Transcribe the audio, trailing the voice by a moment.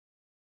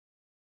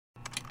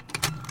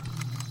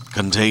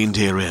Contained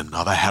herein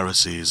are the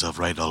heresies of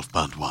Radolf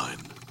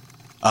Burntwine,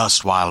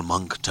 erstwhile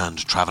monk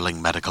turned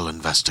traveling medical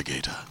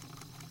investigator.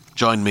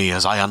 Join me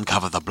as I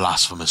uncover the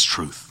blasphemous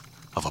truth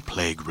of a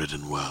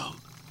plague-ridden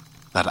world,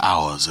 that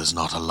ours is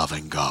not a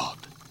loving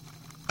God,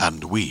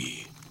 and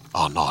we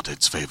are not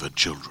its favored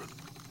children.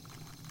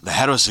 The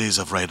heresies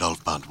of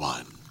Radolf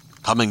Burntwine,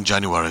 coming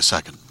January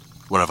 2nd,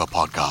 wherever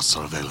podcasts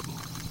are available.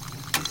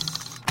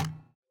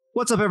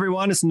 What's up,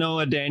 everyone? It's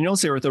Noah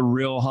Daniels here with the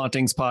Real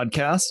Hauntings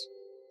podcast.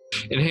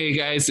 And hey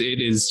guys,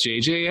 it is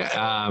JJ.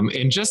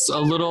 And just a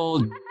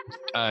little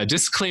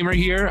disclaimer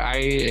here. I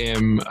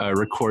am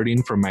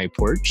recording from my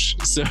porch.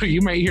 So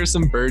you might hear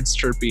some birds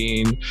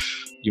chirping.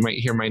 You might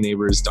hear my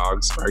neighbor's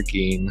dogs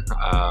barking.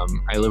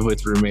 I live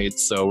with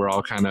roommates, so we're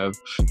all kind of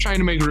trying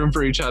to make room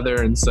for each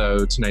other. And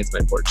so tonight's my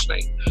porch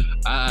night.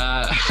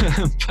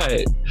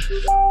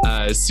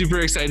 But super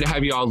excited to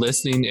have you all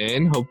listening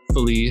in,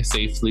 hopefully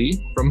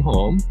safely from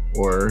home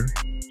or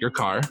your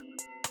car.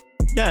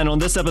 Yeah, and on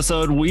this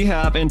episode, we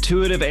have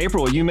Intuitive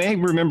April. You may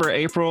remember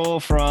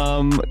April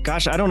from, I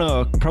don't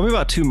know, probably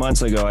about 2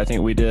 months ago. I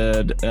think we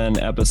did an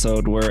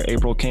episode where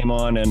April came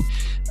on and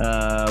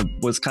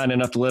was kind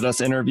enough to let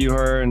us interview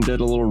her and did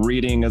a little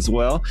reading as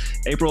well.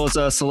 April is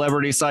a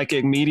celebrity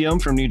psychic medium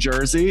from New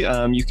Jersey.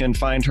 You can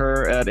find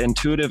her at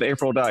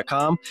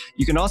intuitiveapril.com.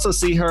 You can also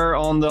see her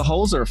on the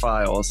Holzer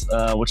Files,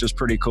 which is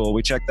pretty cool.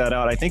 We checked that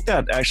out. I think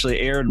that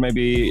actually aired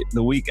maybe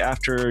the week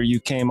after you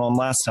came on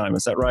last time.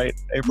 Is that right,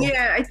 April?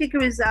 Yeah, I think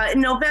it was in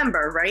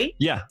November, right?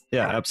 Yeah,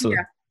 absolutely.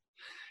 Yeah.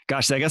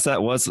 Gosh, I guess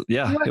that was,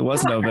 it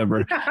was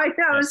November. I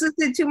know, I was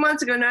listening 2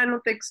 months ago, and I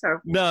don't think so.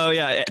 No,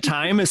 yeah,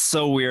 time is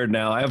so weird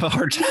now. I have a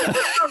hard time.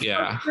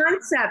 Yeah.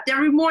 Concept.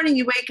 Every morning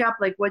you wake up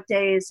like, what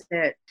day is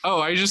it?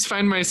 Oh, I just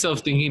find myself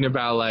thinking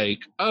about like,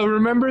 oh,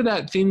 remember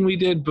that thing we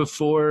did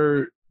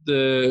before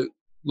the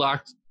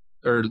not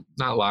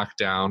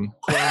lockdown,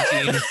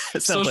 quarantine,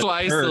 social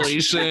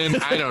isolation,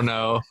 I don't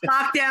know.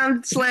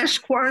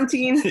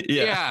 Lockdown/quarantine.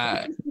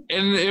 Yeah.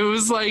 And it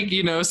was like,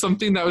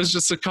 something that was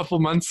just a couple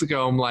months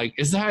ago. I'm like,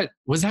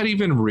 was that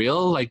even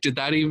real? Like,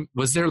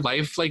 was there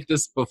life like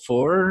this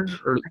before?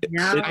 Or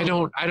I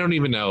don't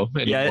even know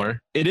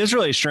anymore. Yeah, it is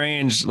really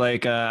strange.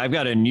 Like, I've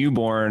got a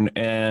newborn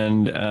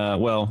and,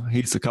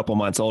 he's a couple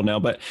months old now,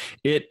 but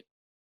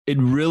it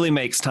really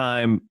makes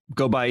time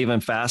go by even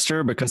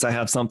faster because I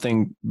have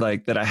something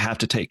like that I have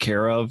to take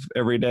care of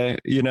every day,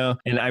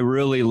 and I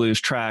really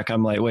lose track.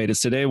 I'm like, wait,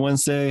 is today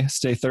Wednesday? Is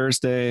today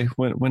Thursday?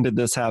 When did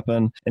this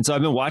happen? And so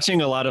I've been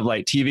watching a lot of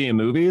like TV and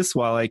movies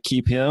while I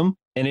keep him.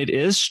 And it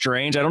is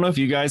strange. I don't know if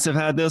you guys have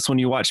had this when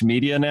you watch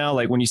media now,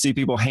 like when you see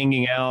people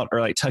hanging out or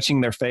like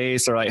touching their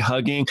face or like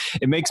hugging,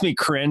 it makes me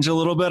cringe a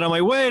little bit. I'm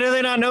like, wait, do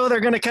they not know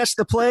they're going to catch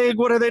the plague?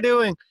 What are they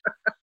doing?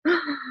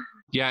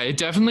 Yeah, it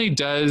definitely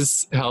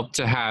does help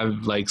to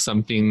have like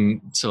something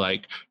to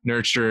like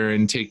nurture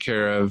and take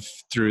care of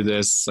through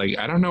this. Like,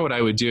 I don't know what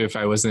I would do if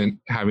I wasn't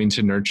having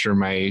to nurture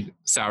my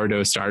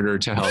sourdough starter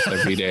to health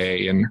every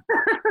day and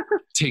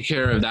take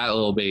care of that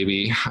little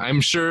baby. I'm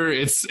sure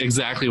it's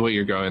exactly what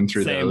you're going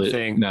through. Same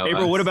thing. No,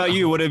 April, what about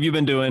you? What have you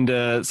been doing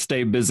to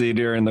stay busy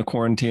during the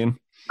quarantine?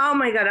 Oh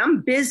my God,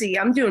 I'm busy.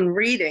 I'm doing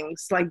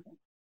readings like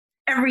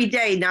every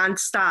day,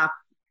 nonstop.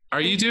 Are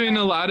you doing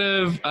a lot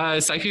of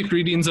psychic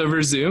readings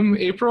over Zoom,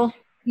 April?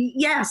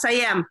 Yes, I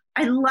am.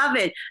 I love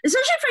it.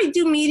 Especially if I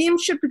do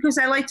mediumship because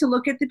I like to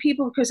look at the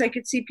people because I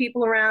could see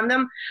people around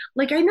them.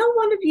 Like, I know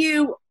one of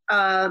you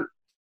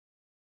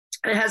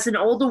has an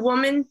older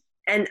woman,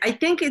 and I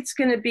think it's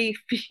going to be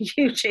for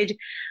you, JJ,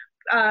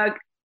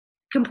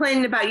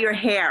 complaining about your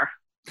hair.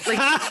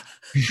 Like,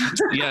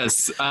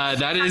 yes,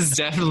 that is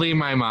definitely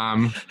my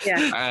mom.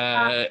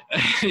 Yeah.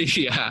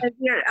 Yeah.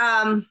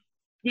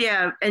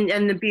 Yeah,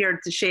 and the beard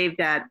to shave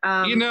that.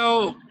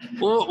 Well,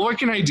 what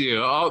can I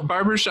do?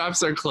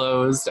 Barbershops are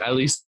closed, at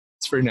least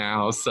for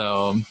now.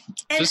 So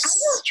just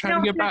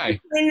trying to get by.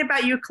 Complaining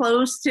about your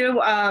clothes too.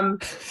 No.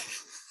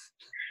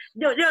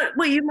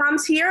 Wait, your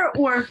mom's here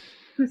or?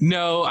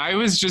 No, I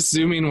was just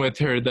Zooming with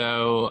her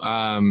though.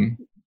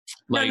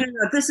 No.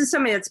 This is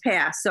somebody that's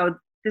passed, so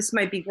this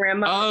might be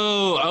grandma.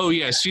 Oh,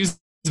 yeah, she's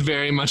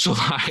very much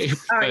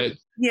alive. Right.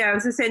 Yeah, I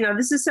was gonna say no.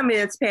 This is somebody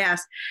that's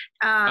passed.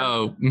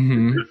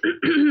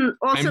 Mm-hmm.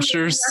 Also, I'm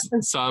sure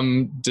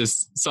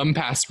some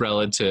past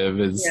relative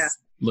is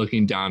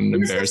looking down and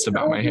embarrassed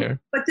about my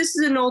hair. But this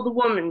is an older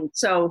woman,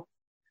 so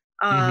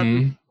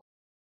I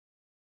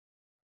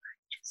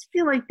just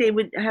feel like they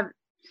would have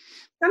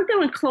something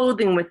with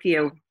clothing with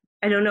you.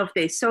 I don't know if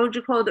they sewed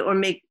your clothing or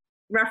make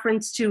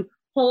reference to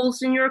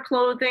holes in your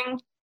clothing.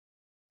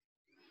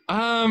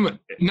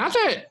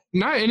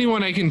 Not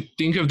anyone I can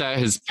think of that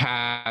has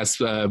passed.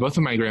 Both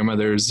of my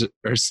grandmothers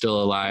are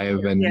still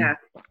alive, and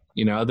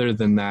other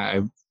than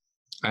that,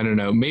 I don't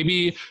know.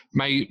 Maybe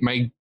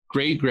my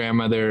great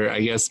grandmother,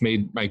 I guess,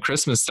 made my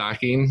Christmas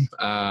stocking.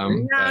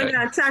 No,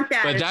 it's not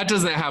that. But that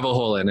doesn't have a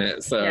hole in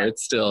it, so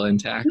it's still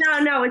intact.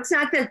 No, it's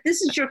not that.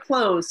 This is your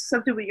clothes.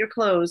 Something with your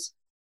clothes.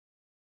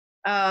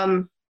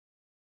 Also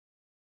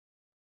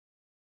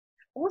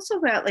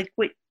about like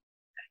what.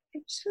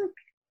 It's like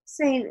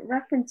saying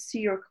reference to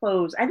your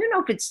clothes. I don't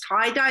know if it's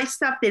tie-dye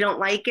stuff. They don't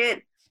like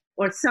it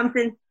or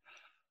something.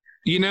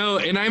 You know,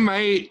 and I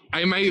might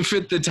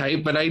fit the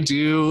type, but I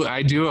do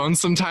own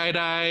some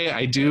tie-dye.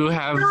 I do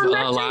have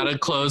a lot of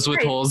clothes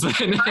with holes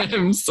in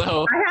them.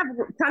 So I have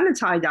a ton of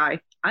tie-dye.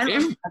 I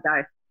love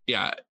tie-dye.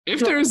 Yeah. If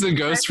there's a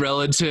ghost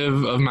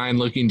relative of mine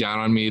looking down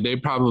on me, they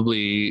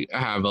probably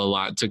have a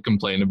lot to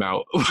complain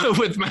about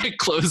with my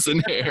clothes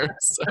and hair.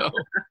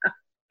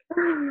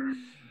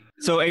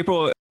 So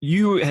April,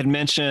 you had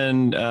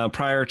mentioned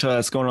prior to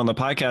us going on the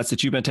podcast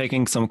that you've been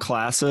taking some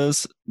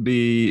classes,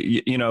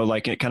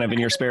 like kind of in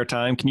your spare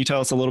time. Can you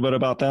tell us a little bit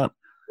about that?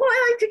 Well,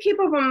 I like to keep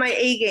up on my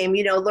A game,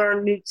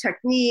 learn new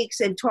techniques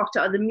and talk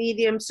to other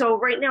mediums. So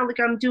right now, like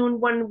I'm doing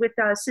one with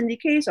Cindy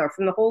Kazar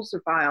from the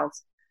Holzer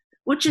Files,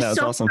 which is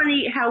so awesome.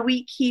 Funny how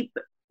we keep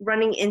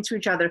running into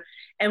each other.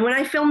 And when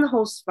I filmed the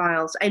Holzer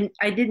Files,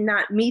 I did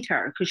not meet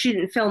her because she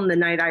didn't film the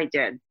night I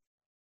did.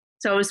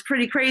 So it was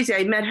pretty crazy.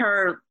 I met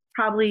her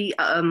probably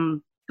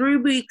 3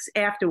 weeks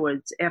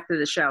afterwards, after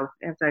the show,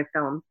 after I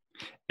filmed.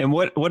 And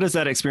what has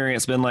that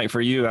experience been like for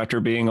you after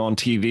being on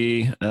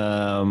TV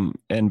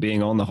and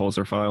being on the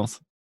Holzer Files?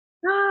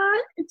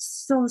 It's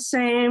still the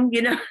same,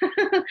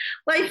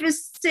 Life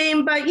is the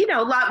same, but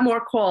a lot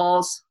more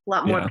calls, a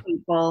lot more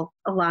people,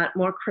 a lot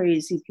more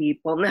crazy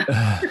people.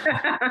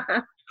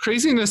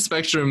 Craziness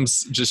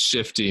spectrum's just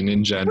shifting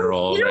in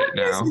general right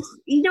now.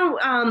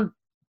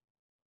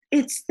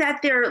 It's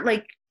that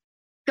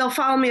they'll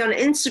follow me on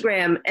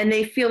Instagram and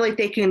they feel like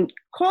they can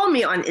call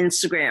me on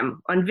Instagram,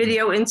 on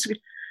video Instagram.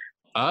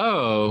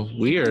 Oh,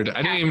 weird.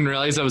 I didn't even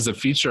realize that was a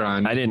feature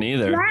on. I didn't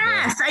either.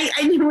 Yes, yeah.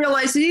 I didn't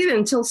realize it either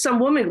until some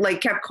woman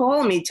kept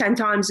calling me 10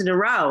 times in a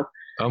row.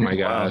 Oh my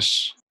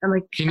gosh. I'm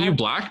like, can you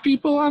block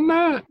people on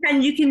that?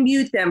 And you can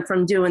mute them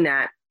from doing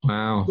that.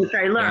 Wow. Which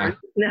I learned.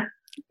 Yeah.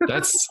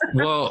 That's,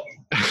 well,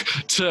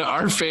 to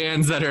our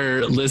fans that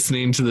are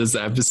listening to this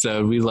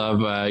episode, we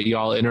love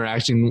y'all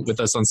interacting with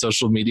us on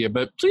social media,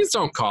 but please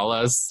don't call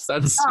us.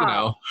 That's,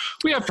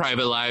 we have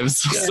private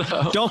lives. Yeah.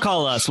 So. Don't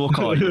call us. We'll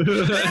call you.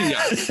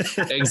 Yeah,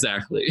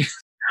 exactly.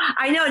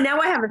 I know. Now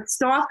I have a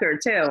stalker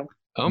too.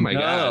 Oh my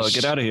gosh.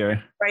 Get out of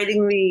here.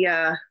 Writing me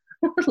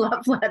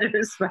love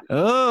letters.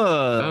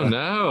 Oh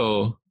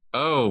no.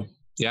 Oh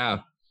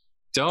yeah.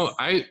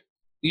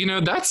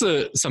 That's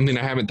something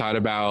I haven't thought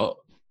about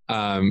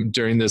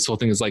during this whole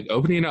thing, is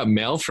opening up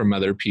mail from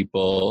other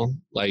people.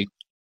 Is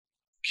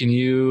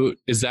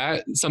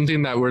that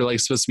something that we're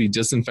supposed to be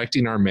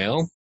disinfecting our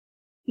mail?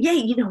 Yeah,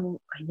 I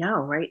know,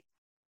 right?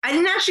 I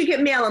didn't actually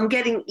get mail. I'm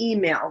getting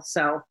email,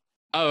 so.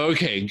 Oh,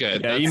 okay,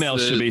 good. Yeah, email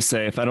should be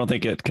safe. I don't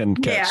think it can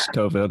catch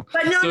COVID.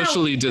 But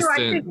socially distant.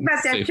 I think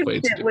about that too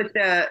with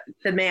the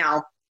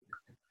mail.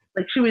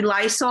 Should we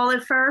Lysol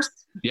it first?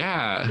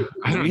 Yeah,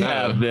 I don't know. We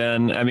have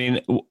been. I mean,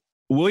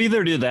 we'll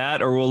either do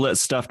that or we'll let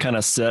stuff kind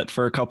of sit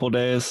for a couple of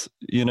days,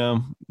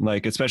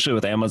 especially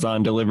with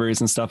Amazon deliveries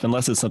and stuff,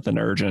 unless it's something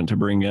urgent to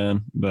bring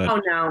in. But oh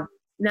no,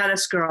 not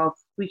us girls.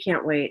 We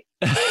can't wait.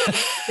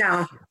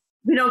 No,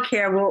 we don't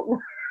care.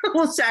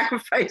 We'll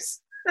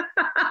sacrifice.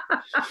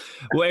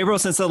 Well, April,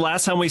 since the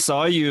last time we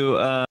saw you,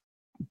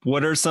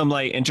 what are some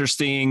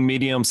interesting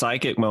medium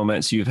psychic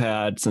moments you've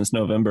had since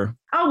November?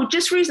 Oh,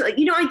 just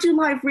recently, I do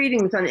live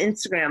readings on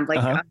Instagram,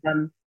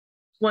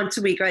 once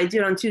a week. I do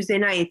it on Tuesday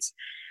nights.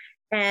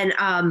 And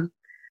I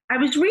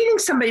was reading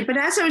somebody, but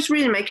as I was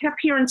reading, I kept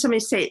hearing somebody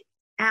say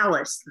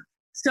Alice.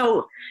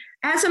 So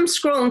as I'm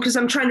scrolling, because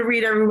I'm trying to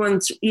read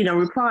everyone's,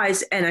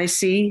 replies, and I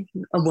see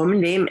a woman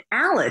named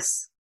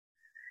Alice.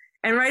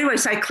 And right away,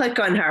 so I click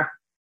on her.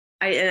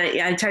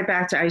 I type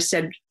back to her. I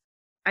said,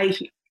 I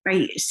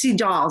see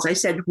dolls. I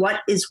said, what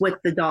is with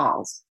the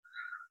dolls?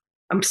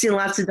 I'm seeing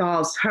lots of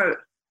dolls. Her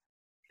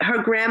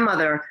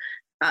grandmother,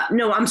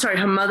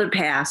 her mother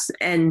passed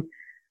and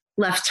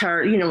left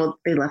her,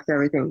 they left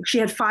everything. She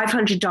had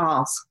 500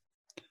 dolls.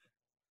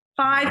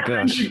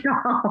 500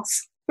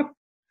 dolls.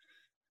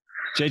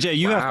 JJ,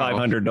 you have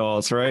 500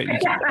 dolls, right? You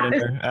keep that in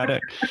your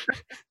attic?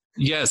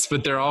 Yes,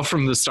 but they're all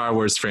from the Star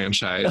Wars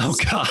franchise. Oh,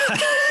 God.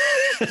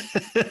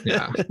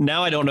 Yeah.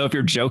 Now I don't know if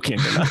you're joking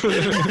or not.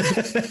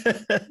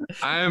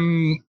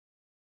 I'm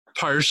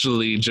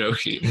partially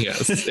joking,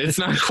 yes. It's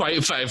not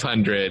quite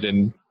 500,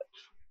 and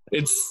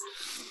it's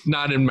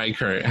not in my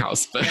current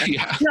house, but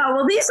yeah. No,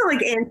 well, these are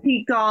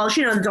antique dolls,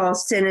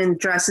 dolls in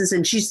dresses,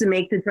 and she used to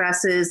make the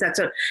dresses. That's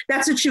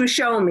what she was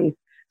showing me.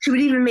 She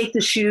would even make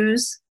the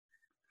shoes.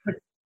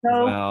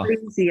 So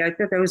crazy. I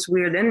thought that was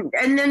weird.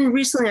 And then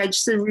recently I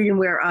just did a reading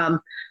where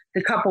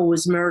the couple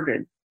was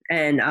murdered.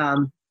 And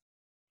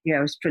it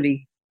was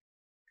pretty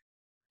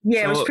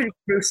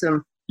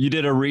gruesome. You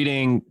did a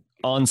reading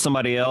on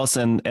somebody else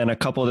and a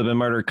couple that have been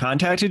murdered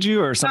contacted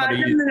you, or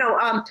somebody?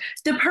 No.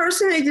 The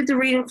person they did the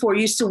reading for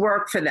used to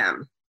work for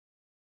them.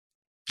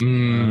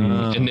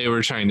 And they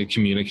were trying to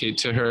communicate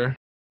to her.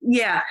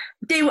 Yeah.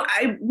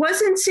 I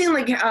wasn't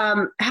seeing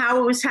how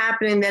it was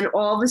happening. Then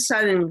all of a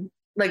sudden,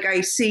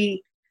 I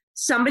see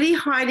somebody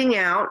hiding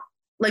out,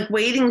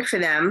 waiting for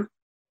them.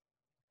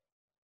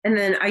 And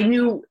then I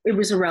knew it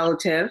was a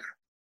relative.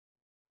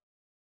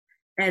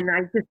 And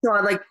I just saw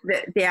like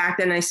the act,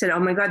 and I said, "Oh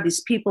my God,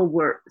 these people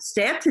were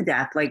stabbed to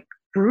death, like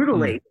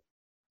brutally."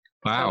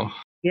 Wow.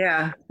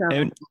 Yeah.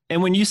 So.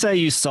 And when you say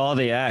you saw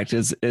the act,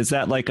 is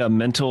that like a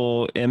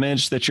mental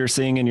image that you're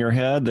seeing in your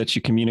head that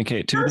you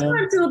communicate to them?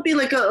 Sometimes it'll be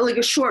like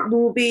a short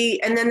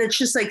movie, and then it's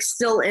just like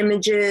still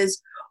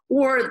images,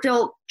 or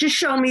they'll just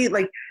show me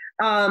like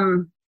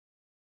I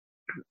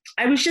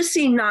was just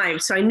seeing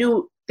knives, so I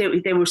knew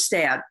they were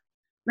stabbed.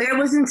 Like I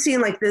wasn't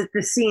seeing like the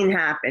scene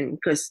happen,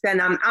 because then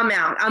I'm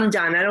out, I'm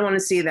done. I don't want to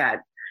see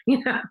that,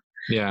 you know.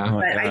 Yeah. Oh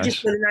But my I gosh.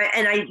 just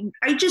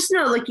I just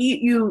know, like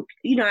you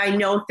know, I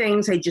know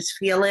things. I just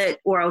feel it,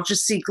 or I'll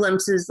just see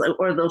glimpses, like,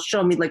 or they'll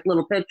show me like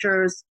little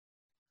pictures.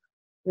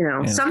 You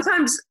know, Yeah.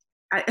 sometimes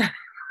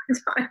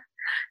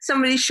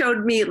somebody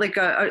showed me like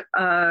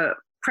a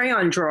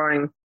crayon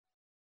drawing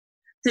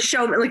to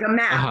show me like a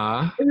map.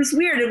 Uh-huh. It was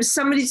weird. It was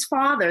somebody's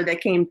father that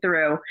came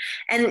through,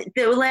 and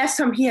the last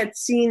time he had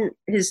seen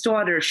his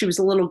daughter, she was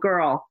a little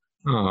girl.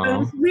 It Oh.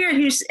 was weird.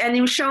 He was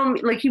showing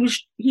me like he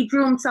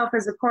drew himself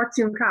as a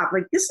cartoon cop.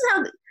 Like this is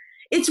how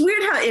it's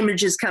weird how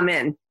images come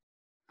in.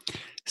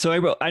 So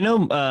April, I know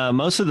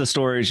most of the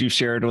stories you've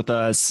shared with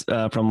us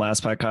from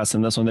last podcast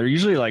and this one, they're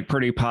usually like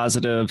pretty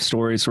positive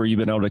stories where you've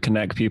been able to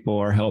connect people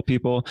or help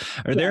people.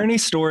 Are there any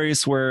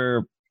stories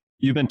where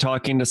you've been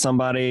talking to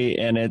somebody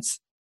and it's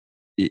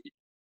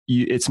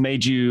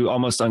made you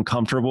almost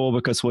uncomfortable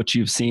because what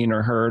you've seen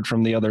or heard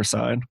from the other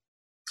side?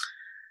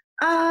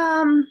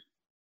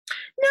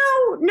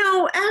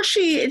 No,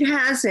 actually it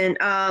hasn't.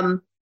 That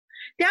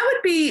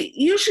would be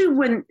usually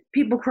when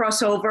people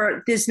cross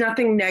over, there's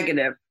nothing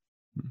negative.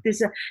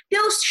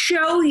 They'll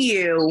show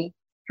you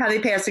how they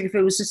passed, like if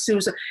it was a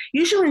suicide.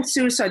 Usually in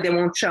suicide, they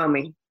won't show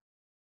me.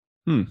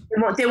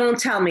 They won't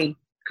tell me,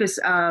 because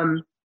I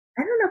don't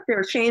know if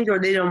they're ashamed or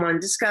they don't want to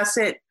discuss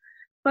it.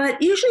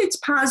 But usually it's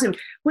positive.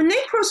 When they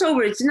cross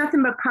over, it's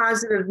nothing but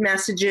positive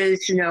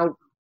messages, you know,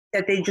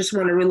 that they just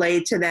want to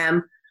relay to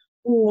them,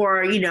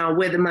 or, you know,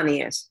 where the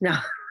money is. No.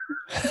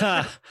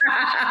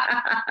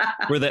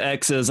 Where the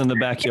X is in the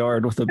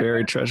backyard with the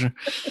buried treasure.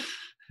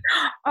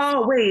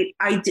 Oh, wait.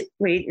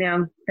 Wait,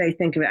 now that I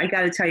think of it, I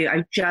got to tell you,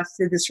 I just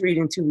did this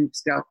reading 2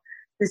 weeks ago.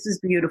 This is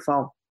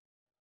beautiful.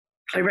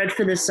 I read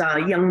for this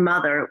young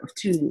mother of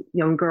 2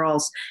 young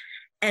girls,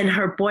 and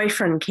her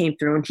boyfriend came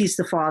through, and he's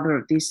the father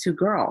of these 2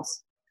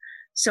 girls.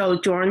 So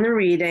during the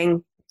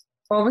reading,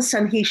 all of a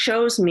sudden he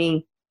shows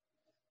me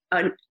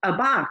a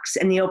box,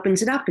 and he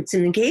opens it up. It's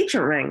an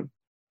engagement ring.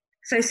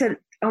 So I said,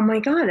 "Oh my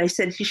God." I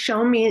said, "He's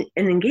showing me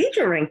an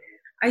engagement ring."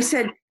 I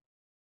said,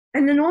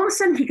 and then all of a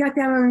sudden he got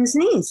down on his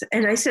knees,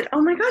 and I said,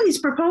 "Oh my God, he's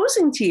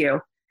proposing to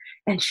you."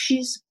 And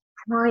she's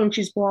crying,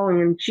 she's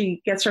bawling, and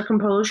she gets her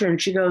composure,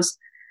 and she goes,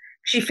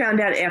 she found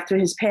out after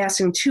his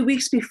passing 2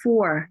 weeks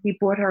before, he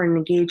bought her an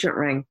engagement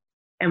ring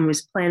and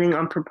was planning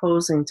on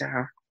proposing to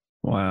her.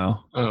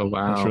 Wow. Oh,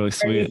 wow. That's really And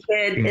sweet. he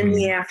did in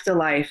the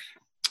afterlife.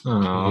 Oh.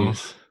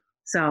 Jeez.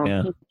 So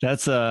Yeah.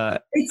 That's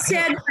it's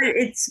sad, but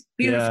it's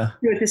beautiful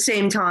Yeah. at the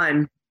same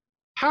time.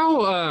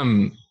 How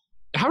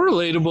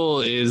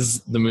relatable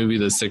is the movie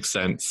The Sixth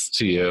Sense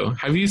to you?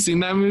 Have you seen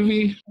that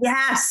movie?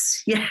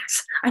 Yes.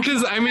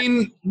 Because I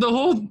mean, the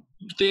whole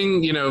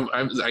thing, you know,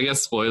 I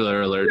guess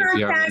spoiler alert if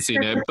you haven't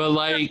seen it, but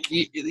like,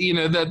 you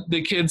know, that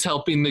the kids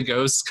helping the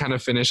ghosts kind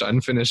of finish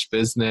unfinished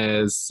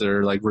business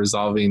or like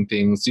resolving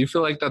things. Do you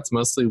feel like that's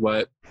mostly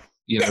what,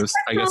 you know,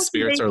 I guess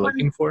spirits are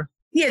looking for?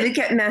 Yeah, they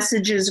get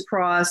messages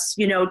across,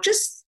 you know,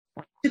 just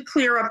to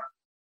clear up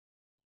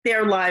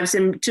their lives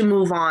and to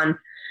move on.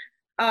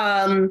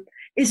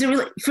 Is it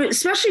really,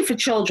 especially for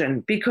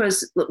children,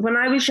 because when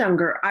I was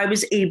younger, I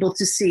was able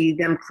to see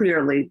them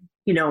clearly.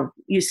 You know,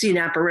 you see an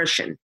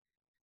apparition.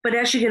 But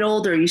as you get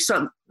older, you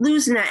start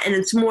losing that, and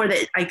it's more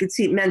that I could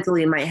see it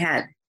mentally in my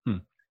head.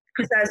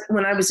 Because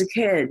when I was a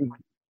kid,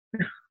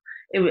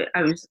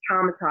 I was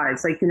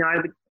traumatized. Like, you know, I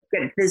would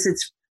get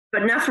visits,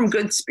 but not from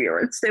good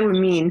spirits. They were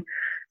mean.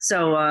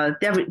 So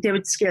they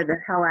would scare the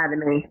hell out of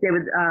me.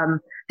 There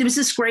was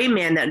this gray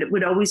man that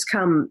would always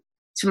come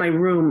to my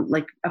room,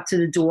 like up to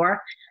the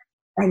door.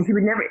 And he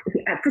would never,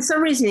 for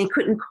some reason, he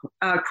couldn't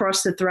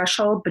cross the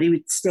threshold, but he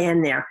would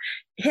stand there.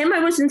 Him,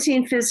 I wasn't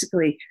seeing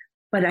physically,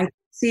 but I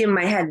see in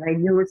my head. I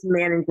knew it was a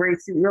man in gray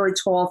suit, really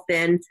tall,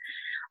 thin.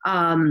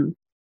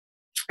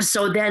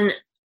 So then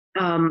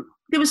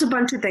there was a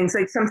bunch of things.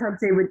 Like sometimes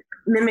they would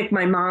mimic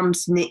my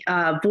mom's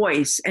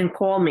voice and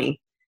call me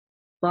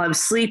while I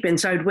was sleeping.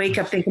 So I'd wake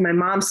up thinking my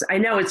mom's, I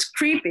know it's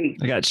creepy.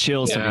 I got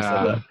chills when you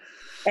said that.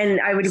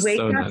 And I would wake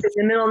So up nuts.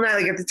 in the middle of the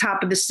night, like at the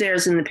top of the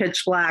stairs in the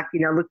pitch black, you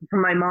know, looking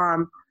for my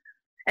mom,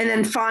 and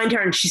then find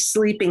her and she's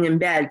sleeping in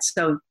bed.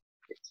 So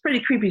it's pretty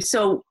creepy.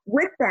 So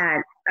with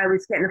that, I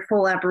was getting a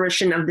full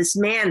apparition of this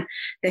man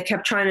that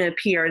kept trying to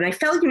appear. And I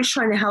felt like he was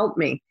trying to help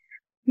me.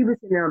 He was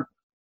a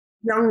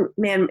young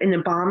man in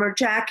a bomber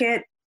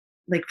jacket,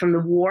 like from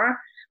the war,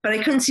 but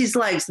I couldn't see his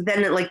legs.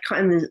 Then it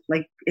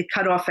it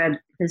cut off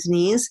at his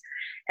knees.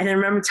 And I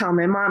remember telling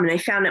my mom, and I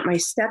found out my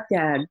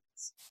stepdad's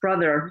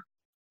brother,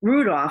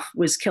 Rudolph,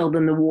 was killed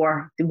in the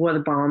war. He wore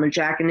the bomber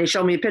jacket, and they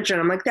showed me a picture,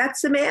 and I'm like,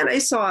 that's the man I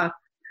saw.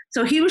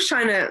 So he was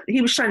trying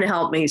to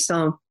help me.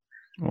 So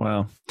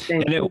wow.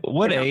 And at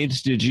what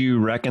age did you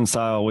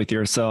reconcile with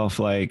yourself?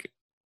 Like,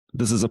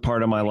 this is a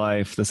part of my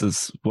life. This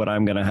is what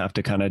I'm going to have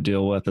to kind of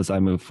deal with as I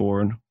move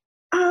forward.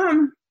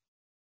 I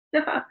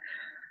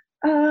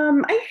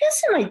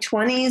guess in my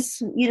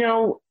 20s,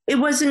 it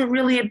wasn't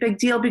really a big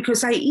deal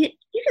because you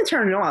can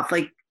turn it off,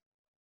 like,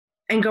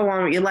 and go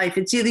on with your life.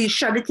 It's either you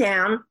shut it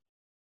down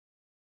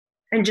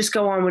and just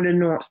go on with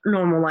a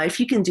normal life.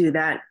 You can do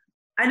that.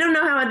 I don't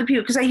know how other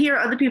people, because I hear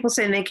other people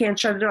saying they can't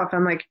shut it off.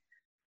 I'm like,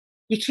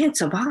 you can't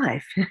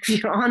survive if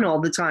you're on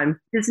all the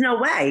time. There's no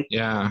way.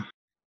 Yeah.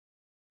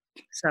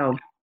 So.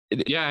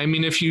 Yeah, I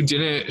mean, if you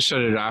didn't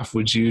shut it off,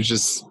 would you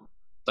just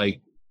like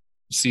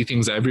see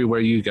things everywhere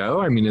you go?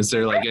 I mean, is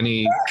there like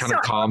any kind of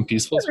calm,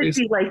 peaceful space?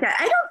 Like that.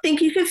 I don't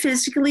think you could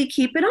physically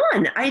keep it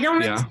on. I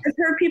don't. Yeah. I've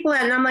heard people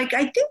that, and I'm like,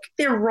 I think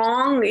they're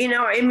wrong.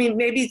 I mean,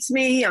 maybe it's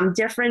me. I'm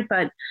different,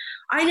 but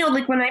I know,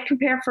 like, when I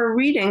prepare for a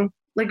reading,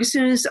 like, as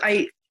soon as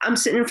I'm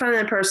sitting in front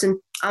of that person,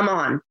 I'm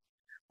on.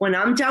 When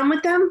I'm done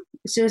with them,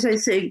 as soon as I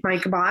say my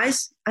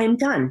goodbyes, I'm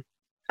done.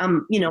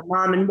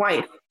 Mom and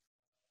wife.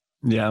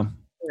 Yeah.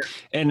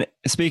 And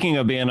speaking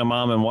of being a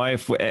mom and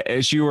wife,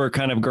 as you were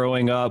kind of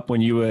growing up, when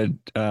you would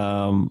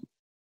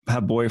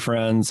have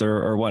boyfriends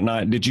or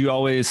whatnot, did you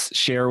always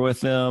share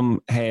with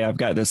them, hey, I've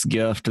got this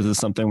gift. Is this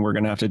something we're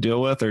going to have to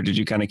deal with? Or did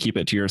you kind of keep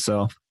it to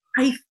yourself?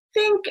 I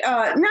think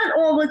not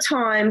all the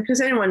time, because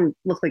I didn't want to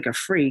look like a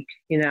freak,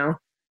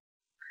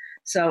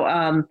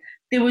 So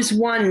there was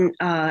one,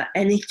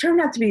 and he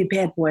turned out to be a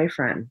bad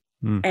boyfriend.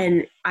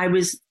 And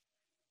a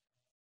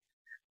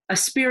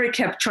spirit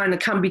kept trying to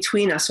come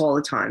between us all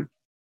the time.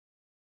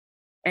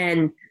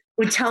 And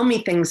would tell me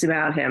things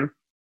about him,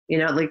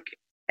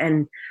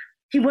 and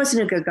he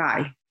wasn't a good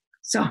guy.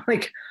 So,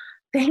 like,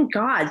 thank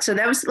God. So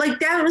that was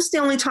the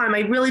only time. I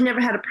really never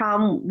had a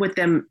problem with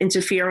them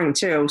interfering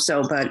too.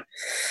 So, but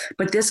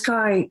this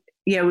guy,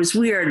 it was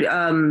weird.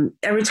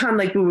 Every time,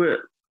 like, we were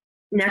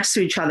next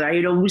to each other,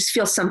 I'd always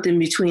feel something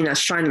between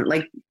us trying to,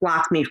 like,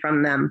 block me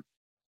from them.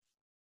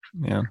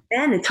 Yeah.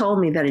 And it told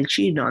me that he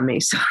cheated on me.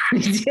 So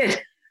he did.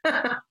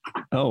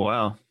 Oh,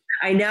 wow.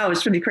 I know,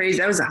 it's pretty crazy.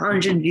 That was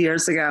 100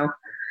 years ago.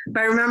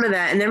 But I remember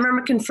that. And I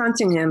remember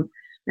confronting him.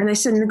 And I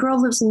said, the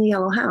girl lives in the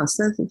yellow house,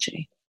 doesn't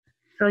she?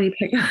 So you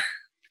pick up.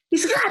 He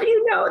said, how do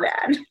you know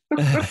that?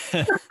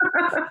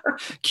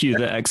 Cue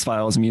the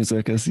X-Files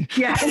music.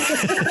 Yeah.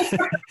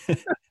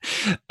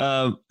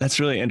 That's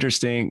really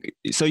interesting.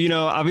 So,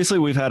 obviously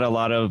we've had a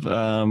lot of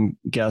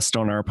guests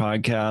on our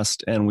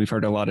podcast, and we've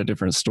heard a lot of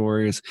different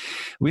stories.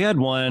 We had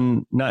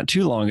one not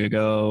too long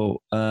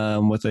ago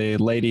with a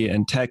lady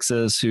in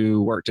Texas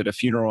who worked at a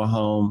funeral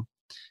home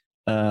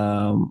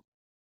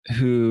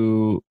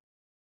who...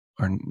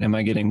 Or am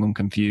I getting them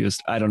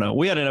confused? I don't know.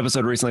 We had an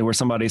episode recently where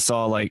somebody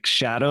saw like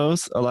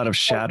shadows, a lot of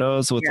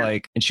shadows with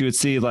and she would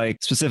see,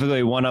 like,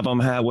 specifically one of them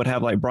would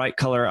have like bright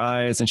color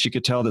eyes, and she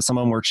could tell that some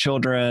of them were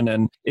children.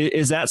 And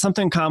is that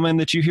something common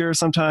that you hear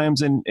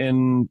sometimes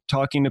in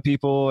talking to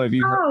people? Have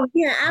you heard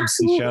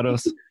absolutely.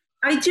 Shadows?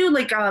 I do.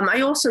 Like,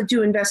 I also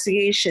do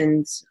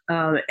investigations,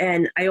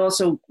 and I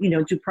also,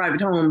 do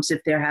private homes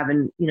if they're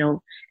having,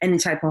 any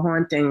type of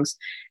hauntings.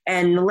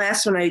 And the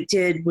last one I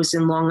did was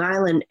in Long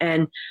Island,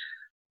 and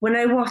when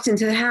I walked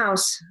into the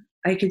house,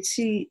 I could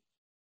see,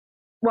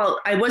 well,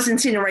 I wasn't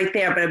seeing it right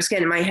there, but I was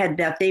getting in my head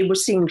that they were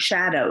seeing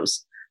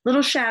shadows,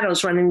 little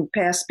shadows running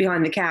past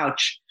behind the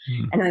couch.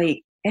 And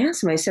I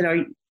asked them, I said,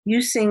 are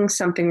you seeing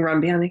something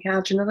run behind the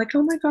couch? And they're like,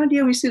 oh my God,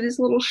 yeah, we see these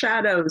little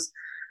shadows.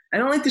 I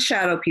don't like the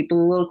shadow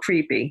people, a little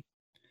creepy.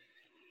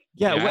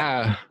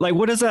 Yeah.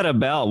 What is that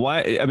about?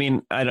 Why? I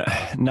mean,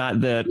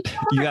 not that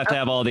you have to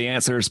have all the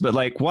answers, but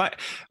like, what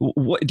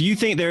do you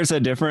think there's a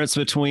difference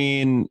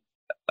between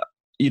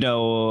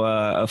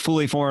a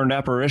fully formed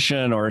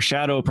apparition or a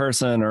shadow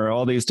person or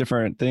all these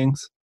different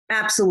things?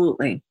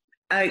 Absolutely.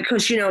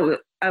 Because,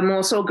 I'm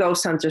also a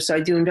ghost hunter, so I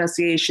do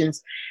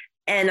investigations.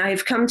 And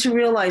I've come to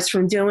realize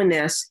from doing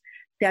this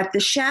that the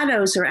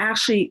shadows are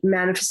actually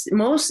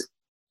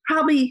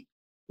probably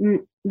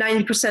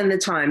 90% of the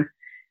time,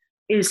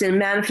 is a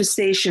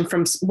manifestation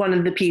from one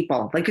of the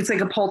people. Like, it's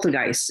like a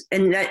poltergeist.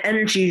 And that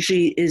energy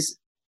usually is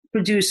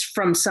produced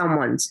from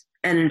someone's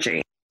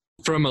energy.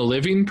 From a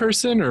living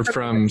person or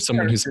from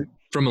someone who's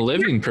from a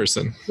living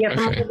person? Yeah,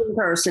 from a living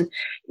person.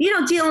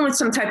 Dealing with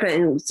some type of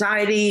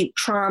anxiety,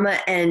 trauma,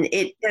 and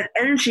that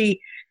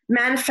energy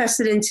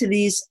manifested into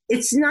these,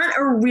 it's not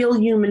a real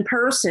human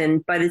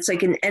person, but it's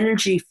like an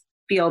energy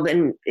field,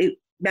 and it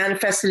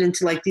manifested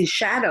into like these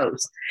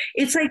shadows.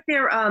 It's like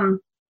they're,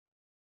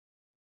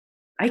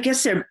 I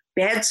guess their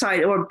bad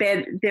side or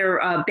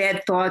their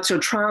bad thoughts or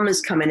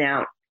traumas coming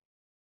out.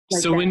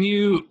 Like so that. When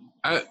you,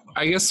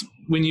 I guess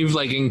when you've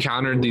like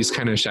encountered these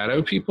kind of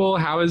shadow people,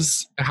 how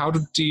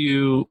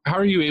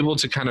are you able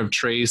to kind of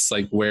trace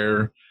like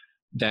where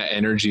that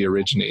energy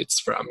originates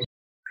from?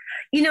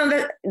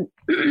 That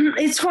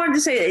it's hard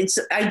to say.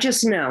 I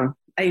just know.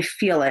 I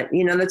feel it.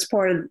 That's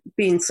part of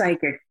being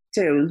psychic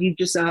too. You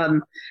just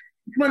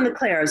one of the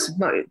clairs.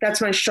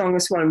 That's my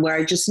strongest one, where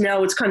I just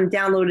know it's kind of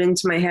downloaded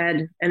into my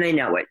head and I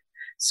know it.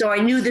 So I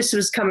knew this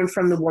was coming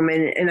from the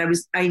woman, and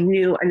I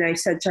knew, and I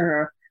said to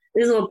her, it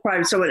was a little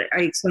private, so I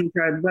explained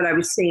to her what I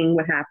was seeing,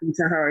 what happened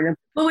to her. And,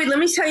 but wait, let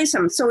me tell you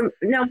something. So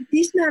now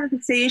these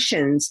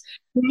manifestations,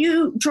 when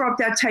you draw up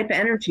that type of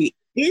energy,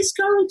 is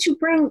going to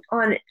bring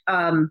on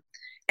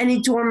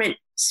any dormant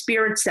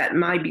spirits that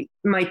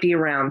might be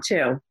around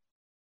too.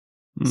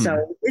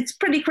 So it's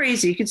pretty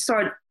crazy. You could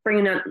start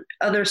bringing out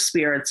other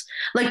spirits.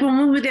 Like when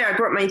we were there, I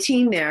brought my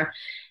team there,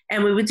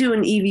 and we were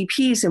doing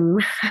EVPs, and we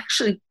were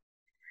actually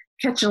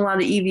catching a lot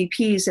of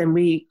EVPs, and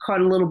we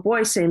caught a little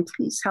boy saying,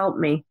 "Please help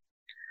me."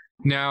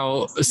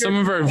 Now, some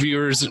of our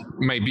viewers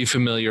might be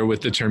familiar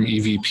with the term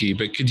EVP,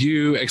 but could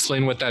you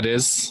explain what that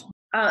is?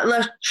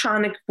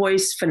 Electronic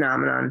voice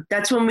phenomenon.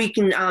 That's when we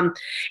can,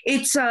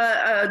 it's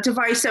a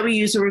device that we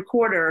use, a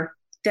recorder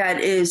that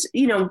is,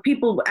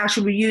 people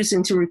actually were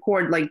using to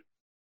record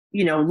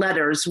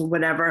letters or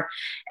whatever.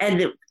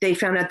 And they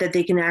found out that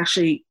they can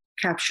actually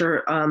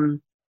capture,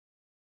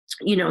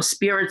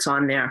 spirits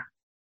on there.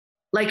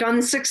 Like on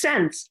The Sixth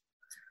Sense.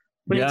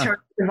 When you turn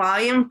the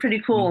volume, pretty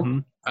cool. Mm-hmm.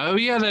 Oh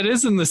yeah, that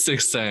is in The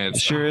Sixth Sense.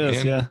 It sure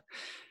is, yeah.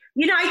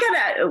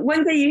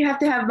 One day you have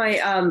to have my,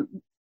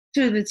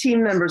 two of the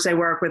team members I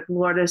work with,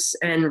 Lourdes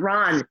and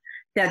Ron,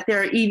 that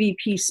they're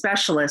EVP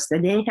specialists,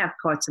 and they have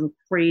caught some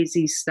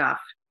crazy stuff.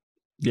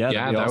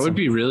 Yeah, that would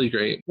be really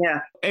great.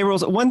 Yeah. Hey,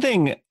 Rose, one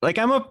thing, I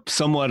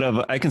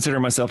consider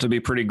myself to be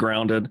pretty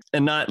grounded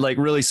and not like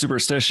really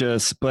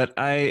superstitious, but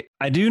I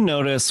do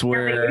notice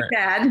where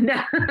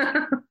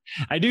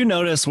I do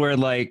notice where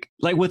like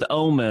with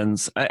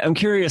omens, I'm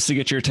curious to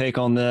get your take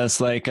on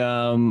this. Like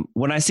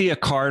when I see a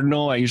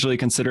cardinal, I usually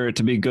consider it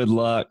to be good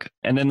luck.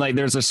 And then like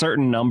there's a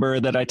certain number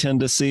that I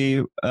tend to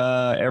see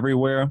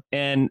everywhere.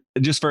 And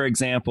just for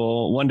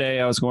example, one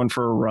day I was going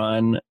for a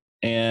run,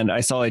 and I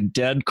saw a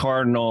dead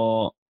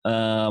cardinal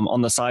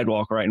on the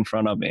sidewalk right in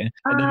front of me.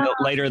 And then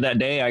later that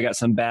day, I got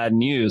some bad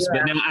news.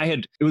 Yeah. But now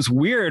it was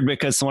weird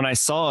because when I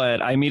saw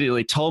it, I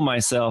immediately told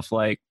myself,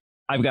 like,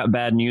 I've got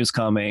bad news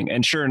coming.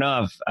 And sure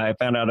enough, I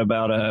found out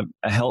about a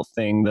health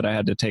thing that I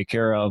had to take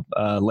care of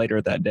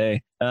later that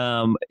day.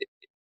 And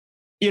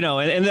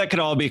that could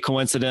all be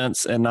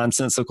coincidence and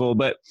nonsensical.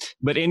 But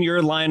in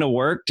your line of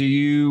work,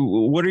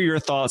 what are your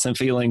thoughts and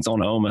feelings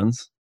on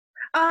omens?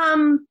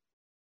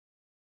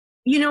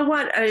 You know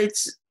what?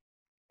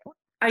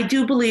 I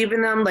do believe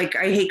in them. Like,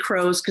 I hate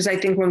crows because I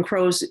think when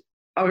crows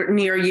are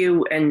near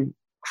you and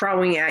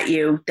crowing at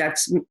you,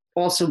 that's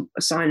also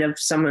a sign of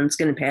someone's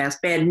going to pass.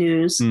 Bad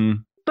news.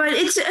 But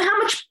it's how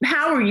much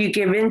power you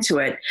give into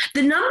it.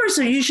 The numbers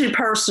are usually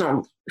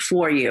personal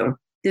for you.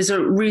 There's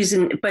a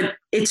reason, but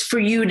it's for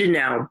you to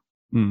know.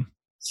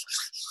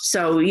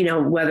 So,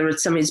 whether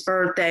it's somebody's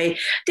birthday,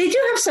 they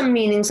do have some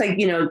meanings like,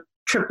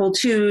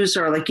 222s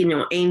or like,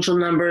 angel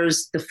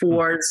numbers, the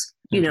 4s.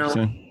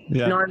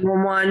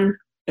 911.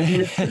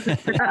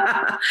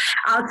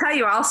 I'll tell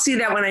you, I'll see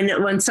that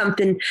when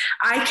something,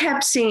 I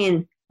kept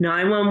seeing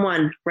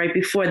 911 right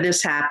before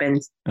this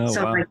happened. Oh,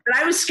 wow. But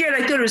I was scared.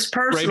 I thought it was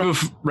personal.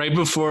 Right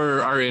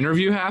before our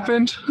interview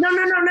happened? No.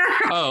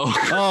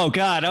 Oh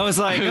God. I was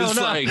like,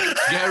 like,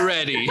 get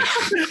ready.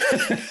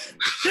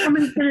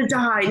 Someone's going to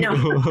die. No.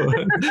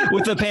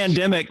 With the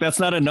pandemic, that's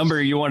not a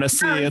number you want to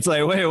see. It's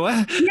like, wait,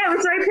 what? Yeah, it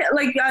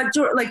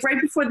was right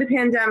before the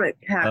pandemic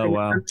happened. Oh,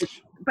 wow.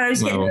 But I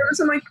was getting nervous.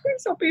 I'm like,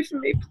 please don't be for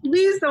me.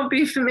 Please don't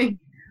be for me.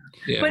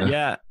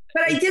 Yeah.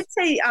 But I did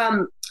say,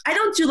 I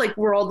don't do like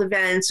world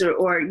events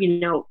or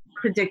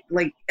predict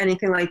like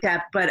anything like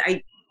that. But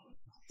I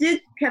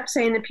kept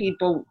saying to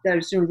people that I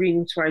was doing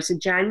readings for, I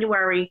said,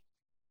 January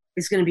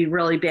is going to be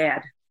really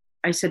bad.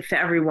 I said, for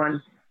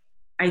everyone.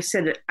 I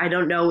said, I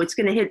don't know. It's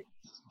going to hit,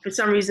 for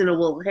some reason, it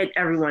will hit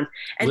everyone.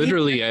 And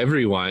literally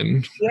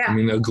everyone. Yeah. I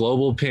mean, a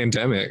global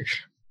pandemic.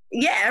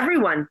 Yeah,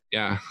 everyone.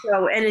 Yeah.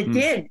 So, and it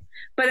did.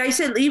 But I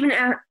said, even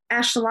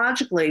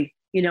astrologically,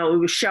 it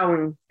was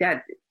showing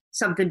that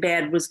something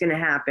bad was going to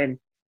happen.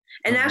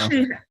 And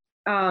actually,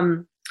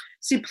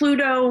 see,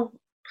 Pluto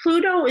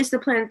is the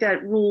planet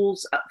that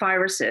rules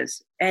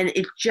viruses, and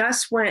it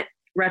just went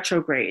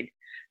retrograde.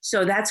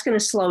 So that's going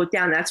to slow it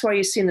down. That's why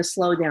you're seeing a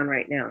slowdown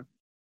right now.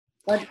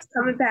 But it's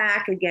coming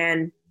back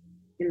again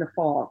in the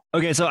fall.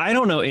 Okay, so I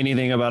don't know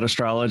anything about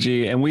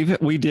astrology, and we had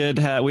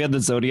the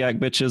Zodiac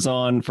bitches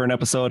on for an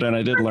episode, and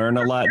I did learn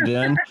a lot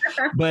then.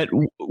 But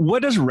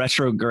what does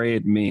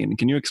retrograde mean?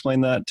 Can you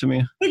explain that to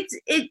me?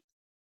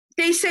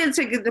 They say it's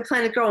like the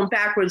planet going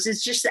backwards.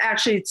 It's just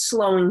actually it's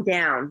slowing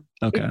down.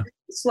 Okay.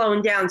 It's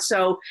slowing down.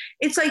 So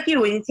it's like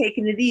when you're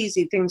taking it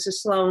easy, things are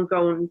slow and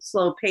going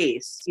slow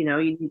pace. You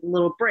need a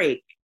little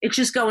break. It's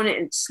just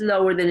going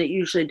slower than it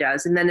usually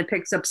does. And then it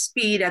picks up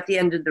speed at the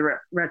end of the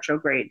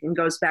retrograde and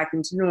goes back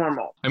into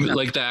normal. I mean,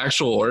 like the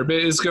actual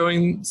orbit is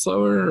going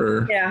slower?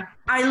 Or? Yeah.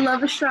 I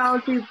love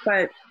astrology,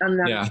 but I'm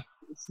not. Yeah.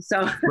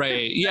 So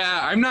right.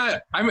 Yeah. I'm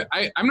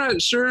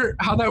not sure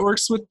how that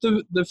works with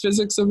the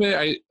physics of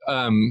it.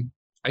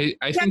 I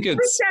think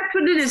that's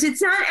what it is.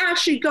 It's not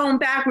actually going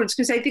backwards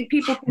because I think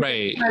people think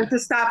right. it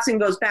stops and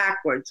goes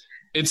backwards.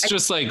 It's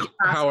just like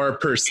how our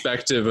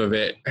perspective of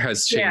it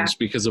has changed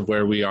because of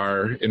where we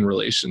are in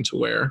relation to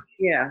where.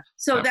 Yeah.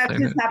 So that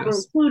just happened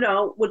with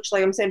Pluto, which,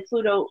 like I'm saying,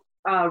 Pluto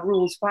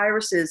rules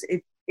viruses.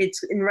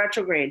 It's in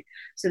retrograde.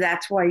 So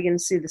that's why you're going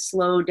to see the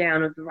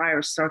slowdown of the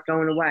virus start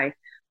going away.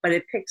 But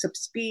it picks up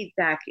speed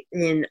back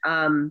in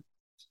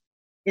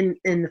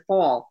the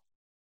fall.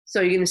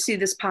 So you're going to see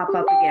this pop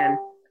up again.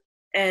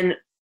 And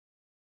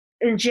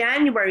in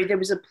January, there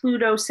was a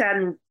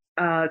Pluto-Saturn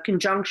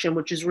conjunction,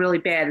 which is really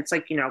bad. It's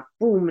like,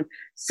 boom,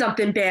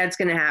 something bad's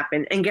going to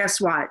happen. And guess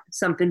what?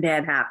 Something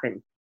bad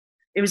happened.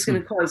 It was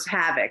going to cause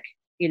havoc.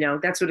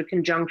 That's what a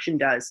conjunction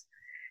does.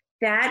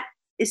 That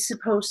is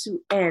supposed to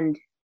end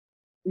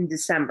in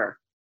December.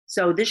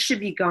 So this should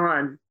be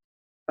gone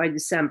by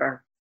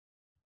December.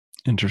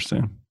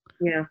 Interesting.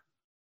 Yeah.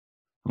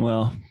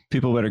 Well,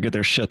 people better get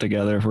their shit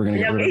together if we're going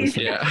to get rid of this.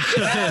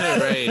 Yeah.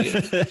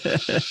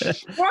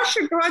 Right. Wash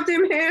your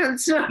goddamn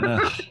hands.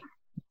 Yeah,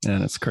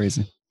 that's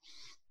crazy.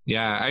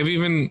 Yeah.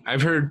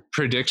 I've heard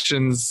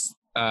predictions,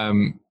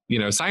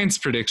 science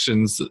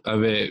predictions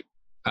of it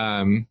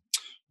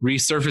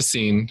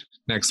resurfacing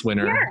next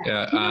winter.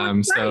 Yeah.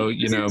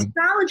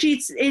 Astrology,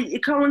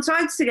 it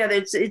coincides together.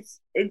 It's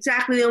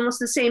exactly almost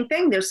the same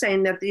thing. They're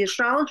saying that the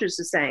astrologers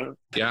are saying.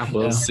 Yeah,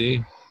 we'll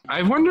see.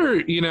 I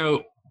wonder,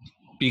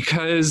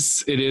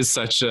 because it is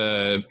such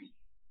a,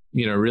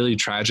 really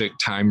tragic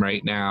time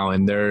right now,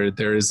 and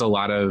there is a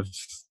lot of,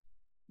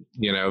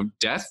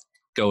 death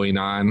going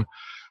on.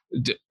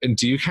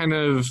 Do you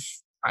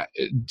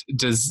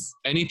does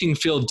anything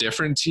feel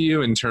different to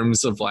you in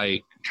terms of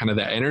like kind of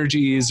the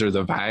energies or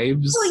the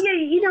vibes? Well,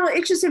 yeah,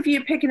 it's just if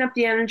you're picking up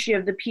the energy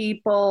of the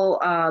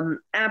people,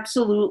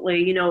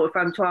 absolutely. If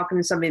I'm talking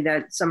to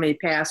somebody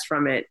passed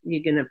from it,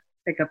 you're going to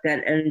pick up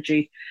that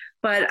energy.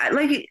 But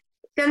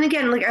then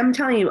again, I'm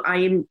telling you,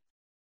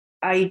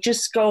 I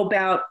just go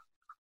about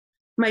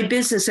my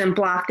business and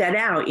block that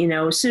out.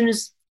 As soon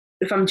as,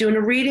 if I'm doing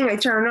a reading, I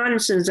turn it on.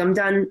 As soon as I'm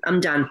done, I'm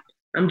done.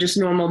 I'm just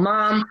normal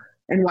mom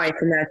and wife,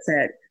 and that's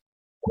it.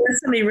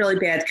 Unless somebody really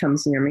bad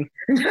comes near me.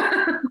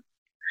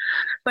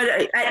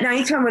 But at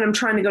nighttime when I'm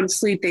trying to go to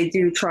sleep, they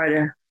do try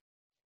to,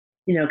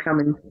 come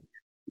and,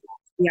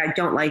 I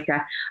don't like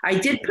that. I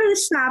did put a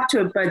stop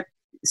to it, but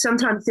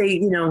sometimes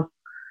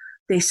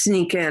they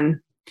sneak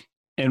in.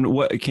 And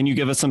what can you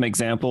give us some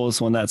examples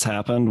when that's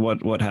happened?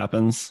 What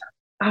happens?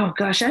 Oh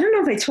gosh, I don't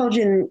know if I told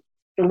you in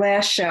the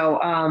last show.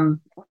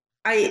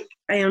 I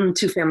own a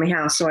 2-family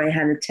house, so I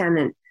had a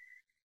tenant,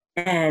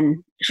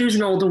 and she was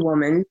an older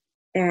woman,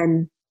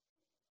 and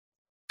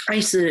I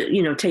used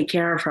to, take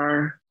care of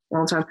her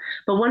all the time.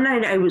 But one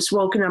night I was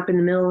woken up in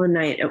the middle of the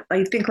night,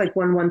 I think like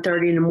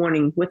 1:30 in the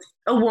morning, with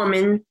a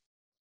woman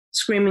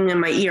screaming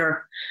in my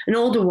ear, an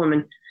older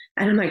woman.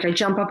 And I'm like, I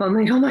jump up, I'm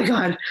like, oh my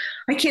God,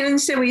 I can't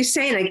understand what you're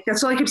saying.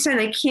 That's all I kept saying.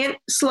 I can't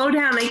slow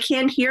down. I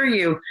can't hear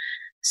you.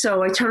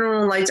 So I turn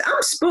on the lights.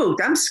 I'm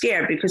spooked. I'm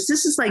scared because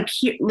this is like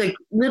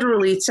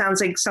literally, it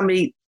sounds like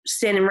somebody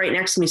standing right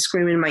next to me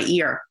screaming in my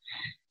ear.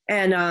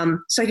 And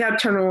so I got to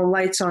turn all the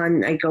lights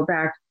on. I go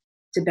back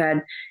to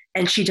bed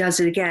and she does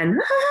it again.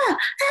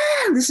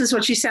 This is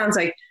what she sounds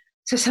like.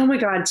 So I said, oh my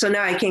God. So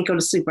now I can't go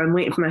to sleep. I'm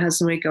waiting for my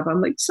husband to wake up.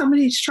 I'm like,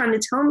 somebody's trying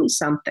to tell me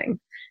something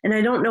and I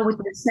don't know what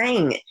they're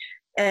saying.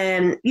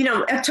 And,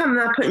 every time I'm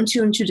not putting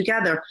two and two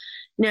together.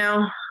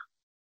 Now,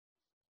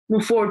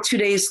 before 2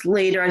 days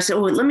later, I said,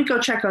 oh, let me go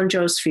check on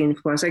Josephine.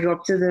 Of course, I go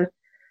up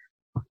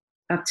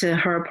to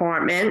her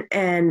apartment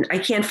and I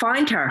can't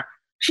find her.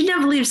 She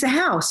never leaves the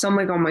house. So I'm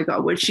like, oh my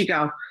God, where'd she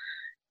go?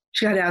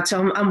 She got out.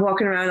 So I'm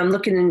walking around. I'm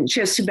looking in. She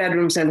has 2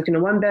 bedrooms. I look in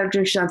one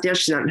bedroom. She's not there.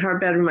 She's not in her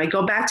bedroom. I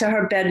go back to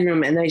her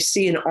bedroom and I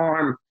see an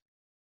arm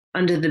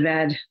under the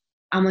bed.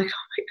 I'm like,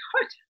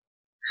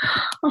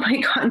 oh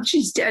my God,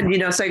 she's dead.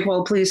 So I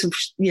called police.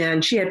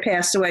 And she had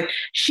passed away.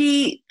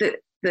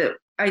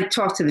 I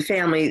talked to the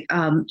family.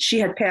 She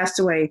had passed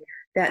away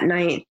that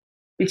night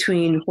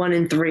between 1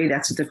 and 3.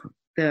 That's what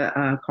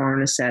the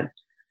coroner said.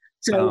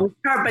 So,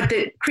 but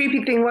the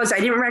creepy thing was I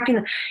didn't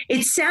recognize.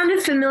 It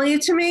sounded familiar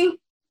to me,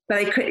 but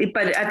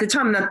at the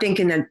time I'm not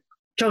thinking that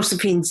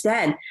Josephine's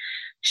dead.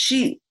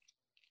 She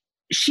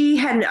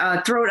had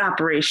a throat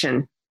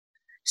operation,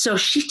 so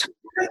she took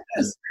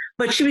this.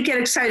 But she would get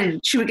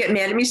excited. She would get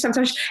mad at me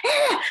sometimes.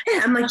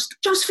 I'm like,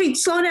 Josephine,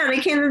 slow down. I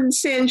can't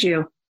understand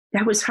you.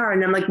 That was her.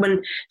 And I'm like, as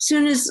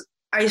soon as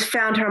I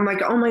found her, I'm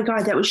like, oh my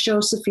God, that was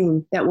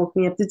Josephine that woke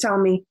me up to tell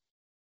me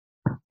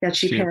that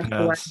she passed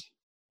away.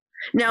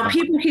 Now,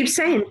 people keep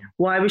saying,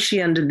 why was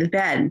she under the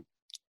bed?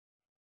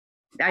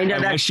 I know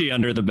why was she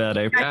under the bed,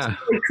 April? That's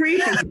the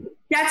creepy.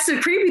 That's the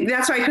creepy.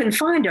 That's why I couldn't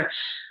find her.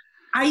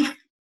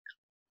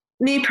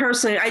 Me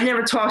personally, I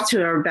never talked to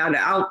her about it.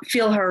 I'll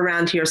feel her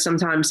around here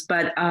sometimes,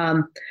 but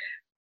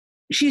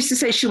she used to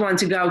say she wanted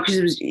to go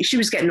because she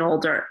was getting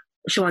older.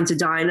 She wanted to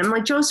die. And I'm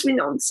like, Josephine,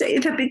 don't say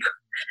that. And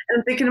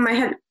I'm thinking in my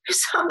head,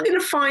 I'm going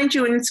to find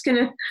you and it's going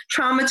to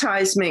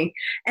traumatize me.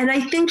 And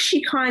I think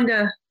she kind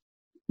of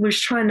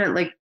was trying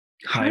to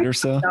hide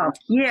herself.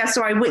 Yeah,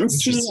 so I wouldn't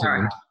see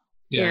her.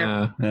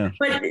 Yeah.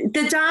 But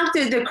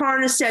the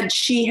coroner said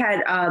she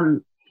had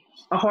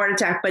a heart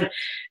attack, but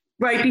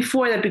right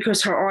before that,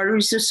 because her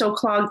arteries are so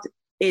clogged,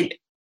 it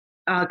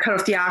cut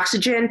off the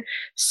oxygen.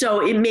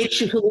 So it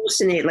makes you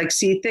hallucinate, like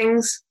see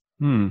things.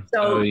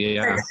 So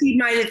she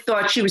might have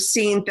thought she was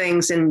seeing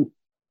things and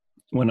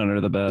went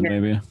under the bed,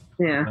 maybe.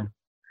 Yeah.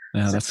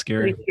 Yeah, that's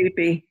scary. Pretty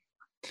creepy.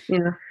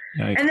 Yeah.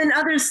 Yikes. And then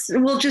others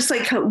will just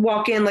like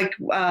walk in, like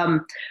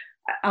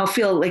I'll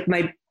feel like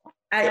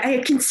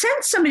I can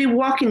sense somebody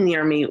walking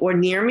near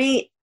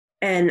me,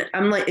 and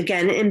I'm like,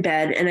 again, in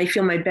bed, and I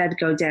feel my bed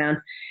go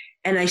down,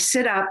 and I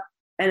sit up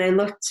and I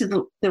look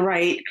to the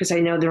right because I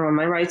know they're on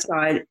my right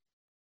side,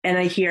 and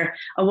I hear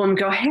a woman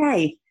go,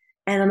 "Hey,"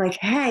 and I'm like,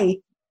 "Hey,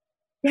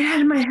 get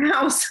out of my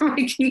house." I'm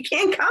like, "You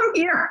can't come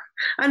here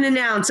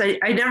unannounced."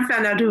 I never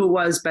found out who it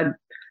was, but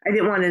I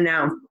didn't want to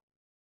know.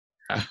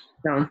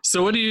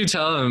 So what do you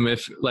tell them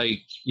if,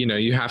 like, you know,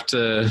 you have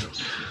to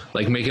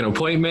like make an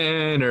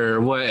appointment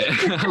or what?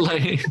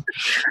 Like, you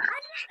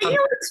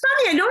know, it's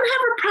funny. I don't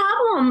have a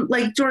problem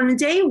like during the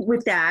day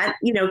with that,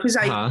 you know, because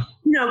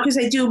because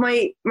I do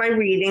my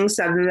readings.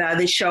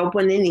 They show up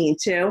when they need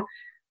to,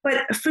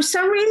 but for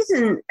some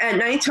reason at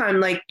nighttime,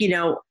 like, you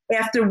know,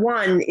 after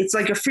 1, it's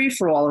like a free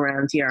for all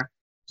around here.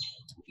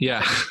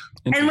 Yeah.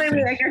 And wait,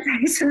 I gotta tell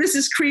you, so this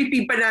is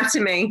creepy, but not to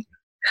me.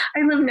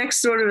 I live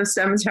next door to a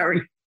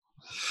cemetery.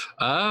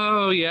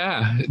 Oh,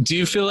 yeah. Do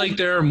you feel like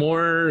there are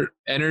more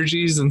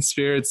energies and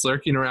spirits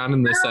lurking around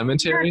in the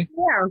cemetery?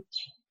 Yeah.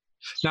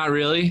 Not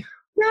really?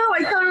 No,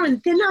 I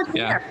thought they're not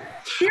there.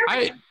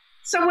 They're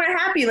somewhere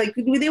happy. Like,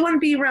 they want to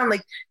be around,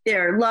 like,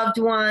 their loved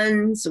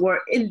ones or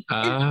in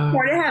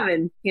part of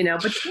heaven, you know,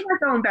 but they're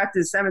not going back to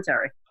the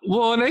cemetery.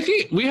 Well, and I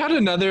think we had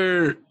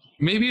another,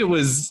 maybe it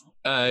was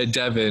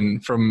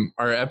Devin from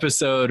our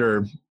episode,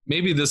 or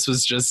maybe this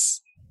was just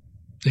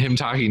him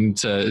talking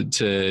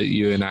to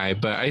you and I,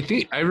 but I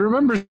think I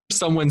remember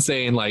someone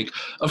saying, like,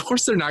 of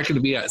course they're not going to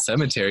be at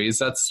cemeteries.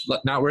 That's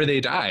not where they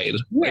died.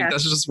 Yeah. Like,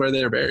 that's just where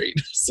they're buried.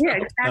 So. Yeah,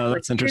 exactly. Oh,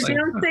 that's interesting. They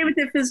don't stay with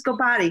their physical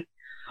body.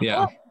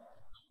 Yeah.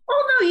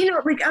 Oh no, you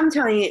know, like I'm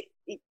telling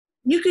you,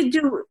 you could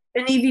do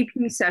an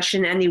EVP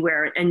session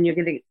anywhere and you're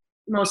going to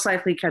most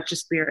likely catch a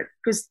spirit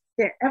because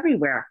they're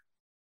everywhere,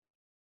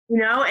 you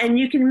know, and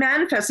you can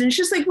manifest. And it's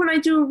just like when I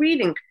do a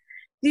reading,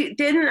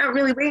 they're not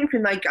really waiting for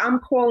me. Like, I'm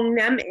calling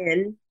them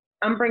in,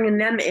 I'm bringing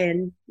them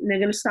in, and they're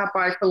going to stop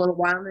by for a little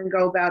while and then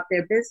go about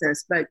their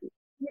business. But,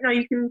 you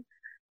know,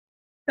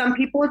 some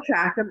people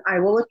attract them. I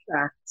will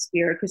attract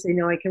spirit because they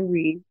know I can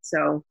read.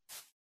 So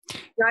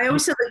I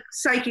always say, like,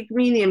 psychic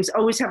mediums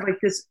always have like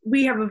this,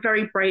 we have a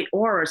very bright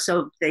aura,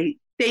 so they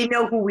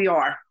know who we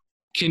are.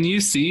 Can you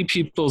see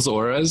people's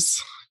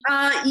auras?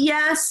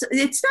 Yes.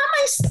 It's not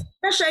my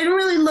special. I don't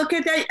really look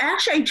at that.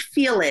 Actually, I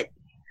feel it.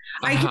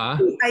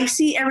 I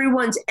see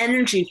everyone's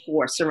energy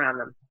force around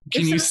them.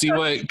 Can you see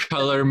what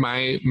color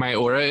my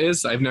aura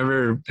is? I've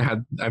never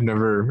had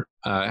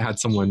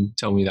someone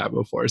tell me that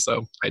before,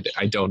 so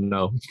I don't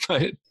know.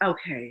 But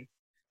okay,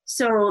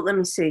 so let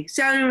me see.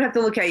 So I don't even have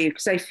to look at you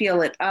because I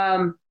feel it.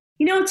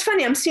 You know, it's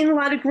funny. I'm seeing a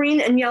lot of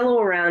green and yellow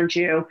around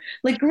you.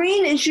 Like,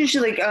 green is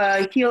usually like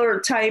a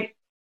healer type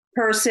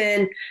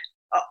person,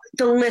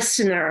 the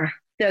listener,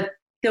 the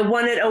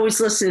one that always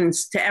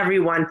listens to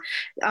everyone.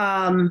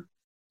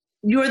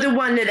 You're the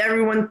one that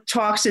everyone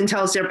talks and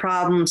tells their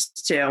problems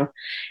to.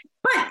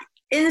 But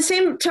in the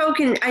same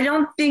token, I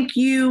don't think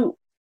you,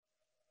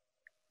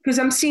 because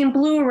I'm seeing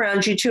blue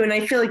around you too, and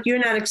I feel like you're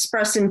not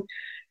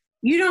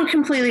you don't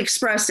completely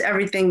express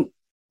everything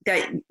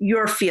that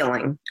you're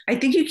feeling. I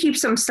think you keep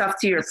some stuff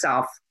to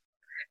yourself.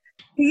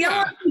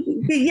 The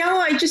yellow,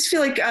 I just feel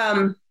like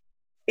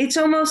it's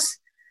almost,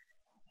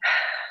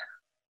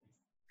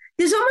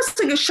 there's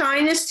almost like a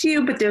shyness to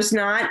you, but there's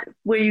not,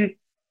 where you,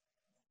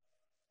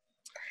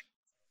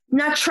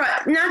 not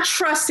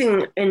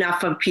trusting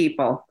enough of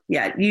people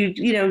yet.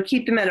 You know,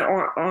 keep them at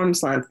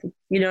arm's length.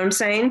 You know what I'm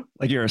saying?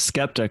 Like you're a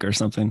skeptic or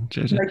something,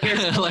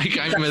 JJ. Like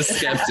I'm a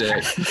skeptic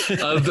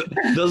of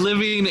the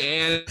living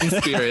and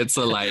spirits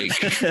alike.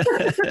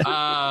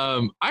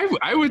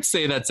 I would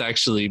say that's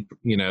actually,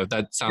 you know,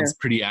 that sounds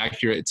pretty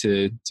accurate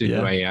to who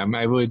I am.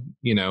 I would,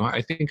 you know,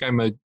 I think I'm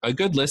a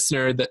good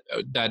listener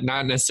that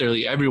not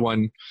necessarily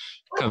everyone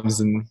comes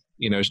and,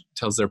 you know,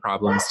 tells their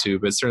problems to,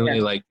 but certainly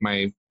like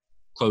my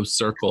close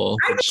circle.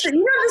 You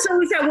know, there's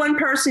always that one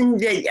person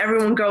that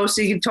everyone goes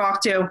to, you can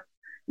talk to.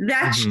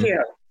 That's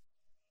you.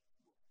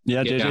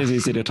 Yeah, JJ is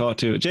easy to talk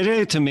to.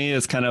 JJ to me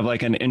is kind of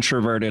like an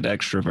introverted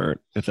extrovert,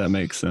 if that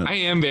makes sense. I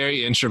am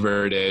very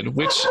introverted,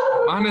 which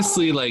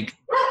honestly, like,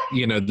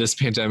 you know, this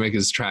pandemic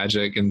is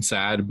tragic and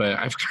sad, but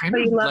I've kind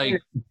of like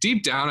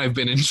deep down, I've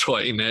been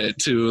enjoying it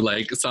to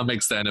like some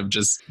extent of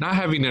just not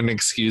having an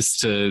excuse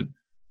to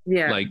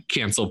like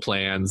cancel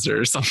plans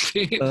or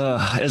something.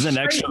 As an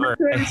extrovert,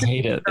 I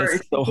hate it.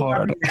 It's so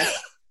hard.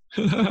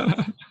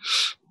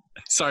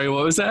 Sorry,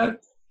 what was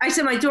that? I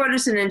said my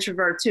daughter's an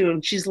introvert too,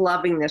 and she's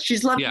loving this.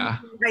 She's loving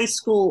high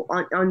school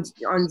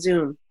on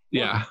Zoom.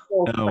 Yeah.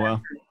 Oh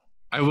wow.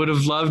 I would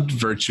have loved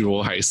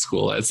virtual high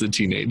school as a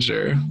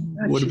teenager.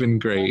 Would have been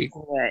great.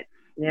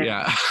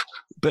 Yeah.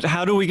 But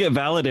how do we get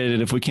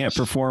validated if we can't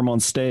perform on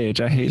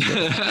stage? I hate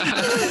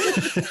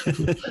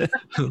it.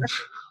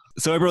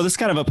 So, April, this is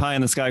kind of a pie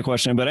in the sky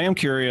question, but I am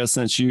curious,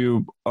 since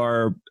you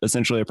are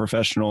essentially a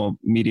professional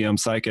medium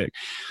psychic,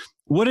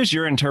 what is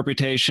your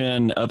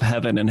interpretation of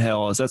heaven and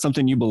hell? Is that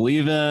something you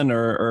believe in,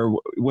 or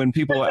when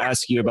people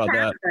ask you about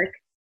that?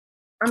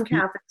 I'm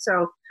Catholic,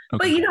 so,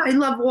 Okay. but I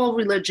love all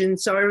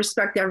religions, so I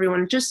respect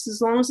everyone, just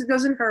as long as it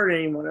doesn't hurt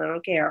anyone. I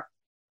don't care.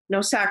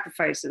 No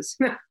sacrifices.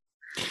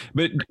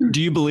 But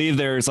do you believe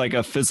there's like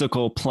a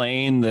physical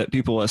plane that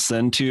people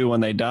ascend to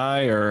when they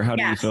die, or how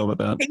do you feel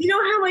about that? You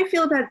know how I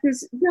feel about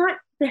this? Not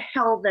the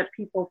hell that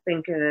people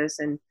think it is,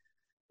 and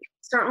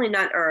certainly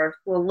not Earth.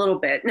 Well, a little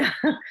bit,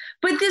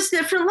 but there's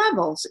different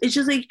levels. It's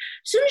just like as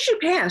soon as you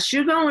pass,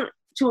 you're going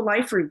to a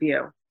life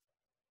review,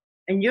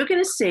 and you're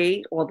going to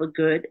see all the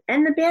good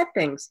and the bad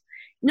things.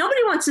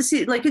 Nobody wants to see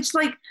it's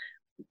like,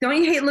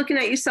 don't you hate looking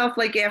at yourself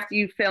like after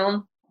you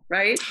film?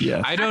 Right?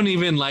 Yeah. I don't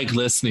even like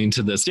listening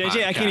to this. JJ,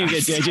 podcast. I can't even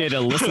get JJ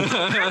to listen.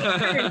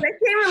 I can't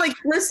even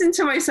listen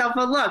to myself.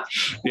 But look,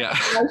 Yeah.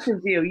 life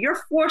review. You're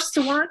forced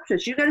to watch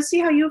this. You got to see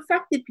how you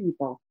affected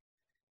people,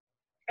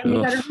 and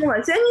you got to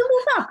realize. And you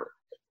move up.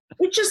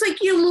 It's just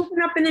like you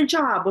moving up in a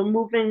job or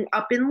moving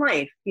up in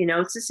life.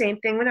 It's the same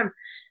thing with them.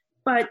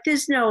 But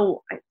there's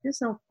no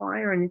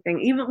fire or anything.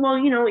 Even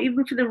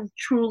even for the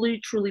truly,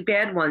 truly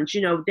bad ones,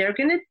 they're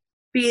going to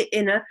be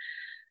in a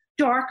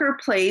darker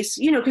place,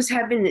 because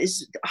heaven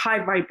is high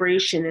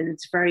vibration and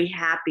it's very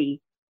happy.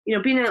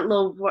 Being at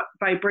low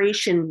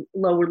vibration,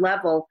 lower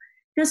level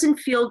doesn't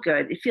feel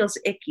good. It feels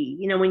icky,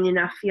 when you're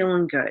not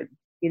feeling good,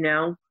 when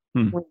you're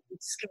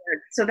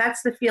scared. So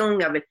that's the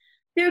feeling of it.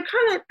 They're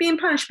kind of being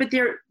punished, but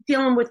they're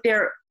dealing with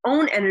their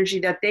own energy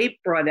that they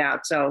brought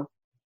out. So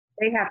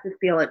they have to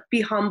feel it,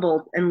 be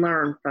humbled, and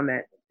learn from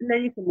it. And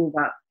then you can move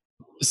up.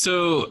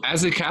 So,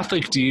 as a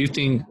Catholic, do you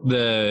think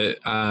the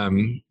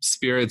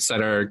spirits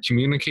that are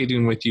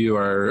communicating with you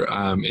are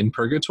in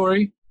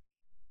purgatory?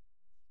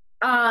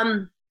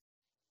 No,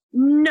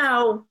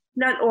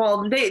 not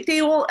all.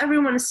 They all.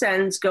 Everyone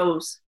ascends,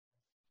 goes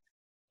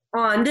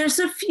on. There's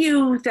a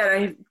few that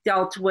I've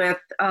dealt with.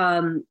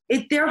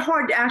 They're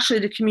hard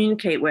actually to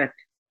communicate with.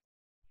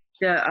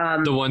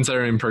 The ones that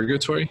are in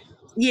purgatory.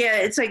 Yeah,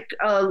 it's like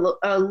a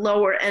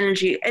lower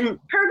energy, and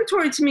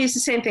purgatory to me is the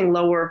same thing.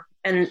 Lower.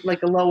 And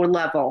like a lower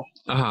level.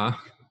 Uh-huh.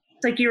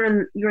 It's like you're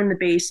in the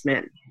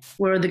basement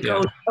where the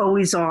ghosts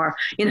always are,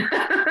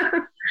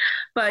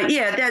 But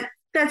yeah,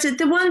 that's it.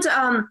 The ones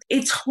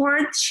it's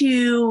hard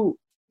to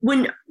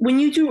when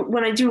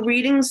I do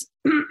readings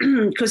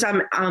because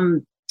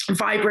I'm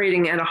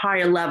vibrating at a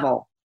higher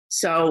level.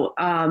 So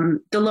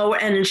the lower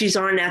energies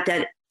aren't at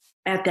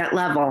that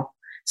level.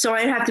 So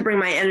I have to bring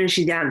my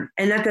energy down,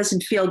 and that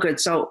doesn't feel good.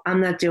 So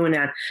I'm not doing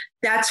that.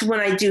 That's when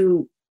I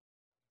do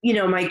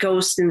my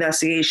ghost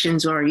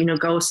investigations or,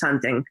 ghost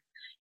hunting.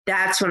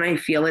 That's when I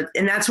feel it.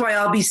 And that's why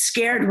I'll be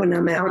scared when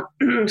I'm out.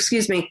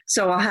 Excuse me.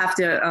 So I'll have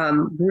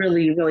to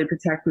really, really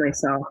protect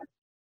myself.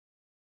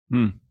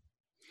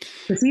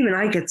 Because even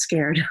I get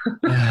scared.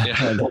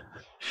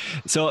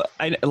 So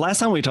last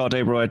time we talked,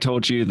 April, I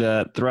told you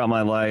that throughout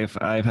my life,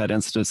 I've had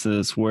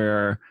instances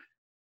where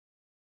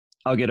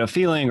I'll get a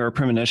feeling or a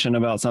premonition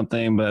about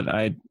something, but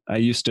I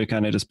used to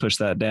kind of just push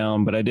that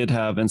down. But I did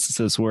have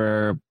instances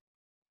where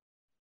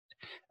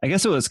I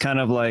guess it was kind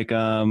of like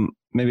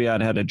maybe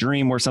I'd had a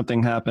dream where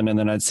something happened, and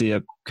then I'd see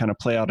it kind of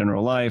play out in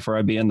real life, or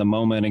I'd be in the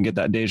moment and get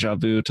that deja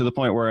vu to the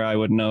point where I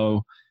would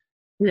know.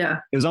 Yeah.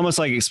 It was almost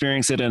like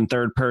experience it in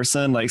third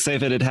person. Like, say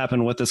if it had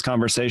happened with this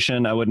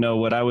conversation, I would know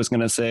what I was going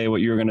to say,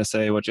 what you were going to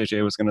say, what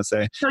JJ was going to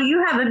say. So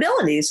you have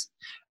abilities.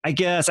 I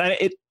guess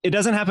it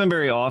doesn't happen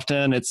very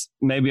often. It's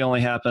maybe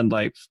only happened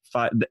like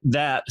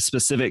that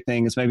specific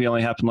thing has maybe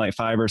only happened like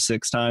 5 or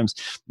 6 times.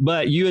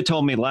 But you had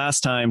told me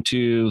last time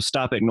to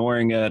stop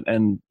ignoring it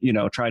and,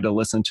 try to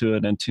listen to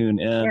it and tune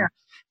in. Yeah.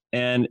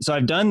 And so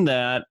I've done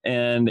that,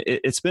 and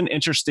it's been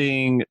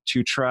interesting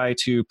to try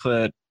to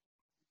put,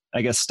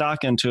 I guess,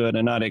 stock into it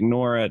and not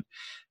ignore it.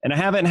 And I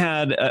haven't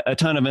had a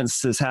ton of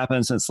instances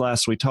happen since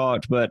last we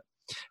talked, but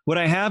what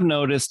I have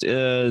noticed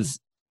is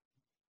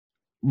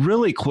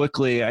really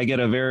quickly, I get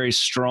a very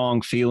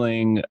strong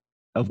feeling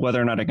of whether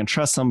or not I can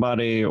trust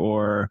somebody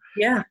or,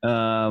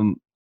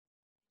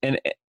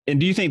 and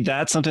do you think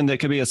that's something that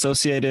could be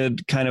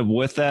associated kind of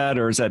with that,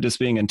 or is that just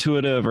being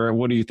intuitive, or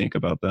what do you think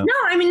about that? No,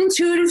 I mean,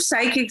 intuitive,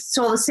 psychic, it's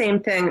all the same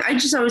thing. I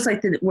just always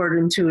like the word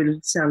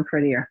intuitive to sound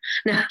prettier.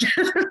 No,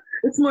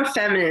 it's more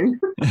feminine.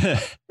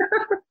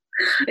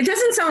 It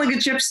doesn't sound like a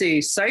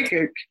gypsy,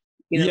 psychic.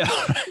 Yeah.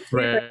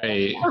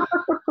 Right.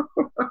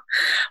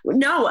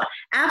 No,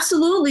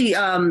 absolutely.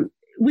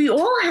 We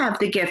all have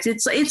the gift.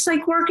 It's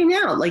like working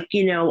out. Like, if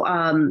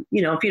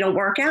you don't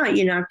work out,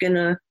 you're not going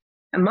to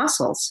have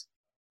muscles.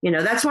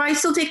 That's why I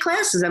still take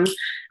classes.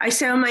 I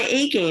stay on my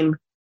A game.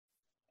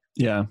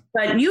 Yeah.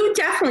 But you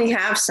definitely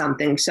have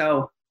something.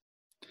 So,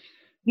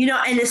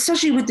 and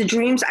especially with the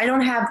dreams, I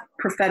don't have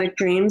prophetic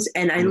dreams,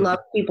 and I love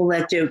people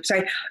that do.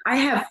 So I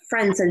have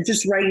friends that are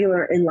just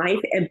regular in life,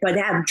 but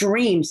have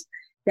dreams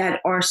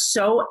that are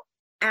so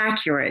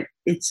accurate.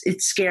 It's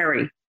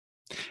scary.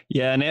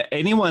 Yeah, and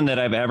anyone that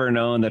I've ever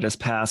known that has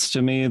passed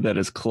to me that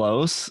is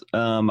close,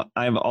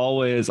 I've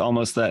always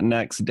almost that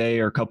next day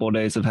or couple of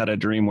days have had a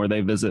dream where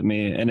they visit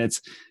me, and we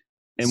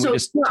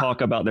just talk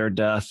about their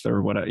death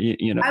or what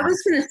you know. I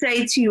was going to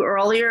say to you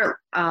earlier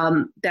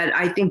that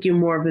I think you're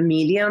more of a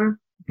medium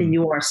than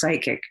you are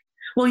psychic.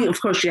 Well,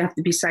 of course you have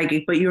to be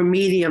psychic, but your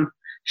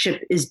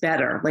mediumship is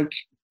better. Like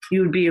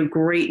you would be a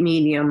great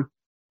medium.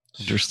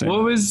 Interesting.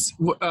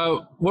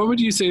 What would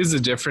you say is the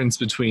difference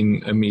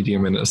between a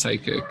medium and a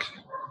psychic?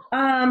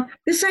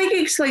 The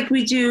psychics, like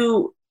we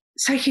do,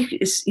 psychic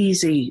is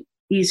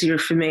easier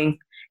for me.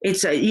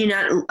 It's you're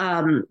not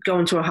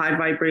going to a high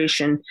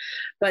vibration,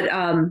 but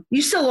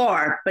you still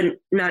are, but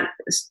not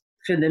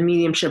for the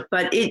mediumship.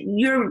 But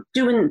you're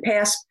doing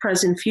past,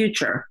 present,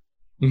 future.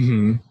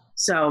 Mm-hmm.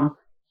 So,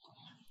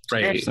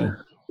 right.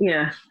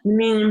 Yeah, the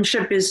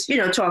mediumship is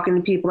talking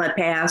to people that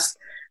passed.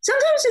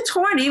 Sometimes it's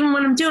hard, even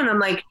when I'm doing. I'm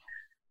like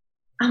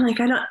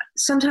I don't.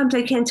 Sometimes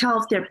I can't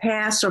tell if they're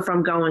past or if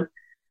I'm going,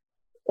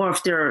 or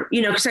if they're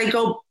because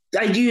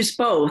I use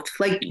both.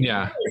 Like,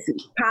 yeah,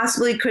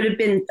 possibly could have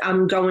been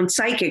I'm going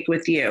psychic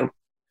with you.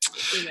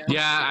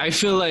 Yeah, I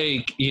feel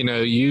like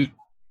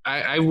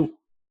I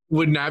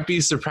would not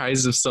be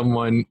surprised if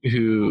someone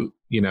who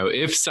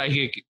if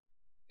psychic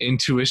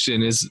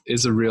intuition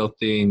is a real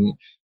thing.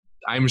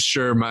 I'm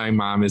sure my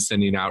mom is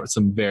sending out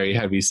some very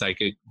heavy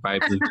psychic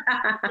vibes on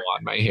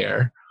my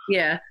hair.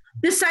 Yeah.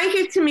 The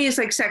psychic to me is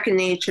like second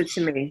nature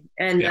to me.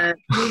 And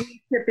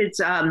mediumship,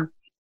 it's I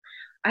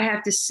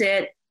have to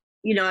sit,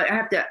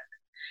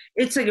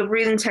 it's like a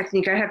breathing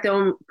technique. I have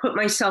to put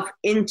myself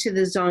into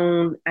the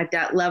zone at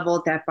that level,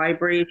 at that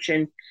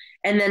vibration.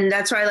 And then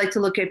that's why I like to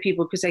look at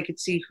people, because I could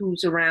see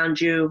who's around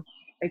you.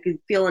 I could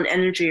feel an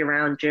energy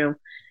around you.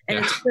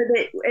 And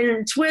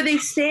it's where they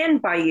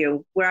stand by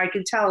you, where I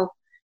can tell,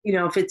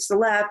 if it's the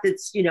left,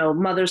 it's,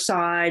 mother's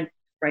side,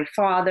 right,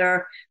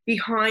 father.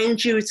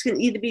 Behind you, it's going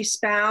to either be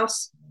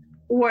spouse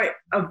or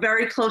a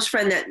very close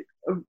friend,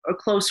 a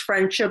close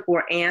friendship,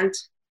 or aunt.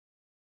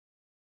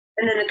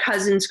 And then the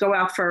cousins go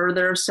out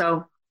further.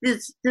 So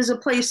there's a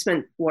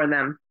placement for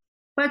them.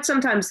 But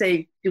sometimes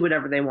they do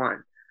whatever they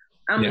want.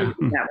 I'm going to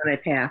do that when I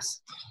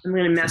pass. I'm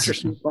going to mess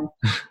with people.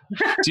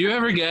 Do you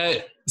ever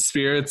get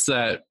spirits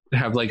that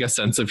have like a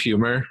sense of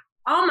humor?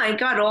 Oh my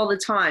God, all the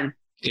time.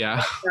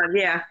 Yeah.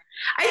 Yeah.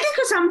 I think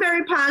because I'm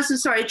very positive,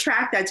 so I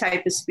attract that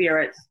type of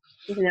spirit,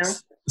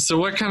 So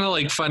what kind of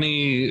like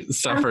funny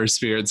stuff are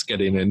spirits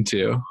getting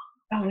into?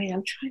 Oh wait,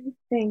 I'm trying to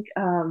think.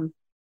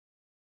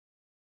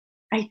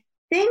 I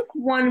think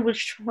one was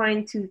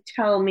trying to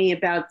tell me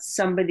about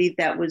somebody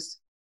that was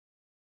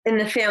in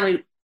the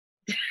family.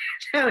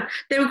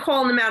 They were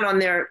calling them out on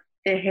their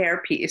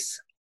hairpiece.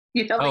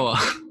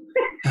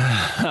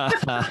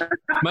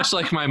 Much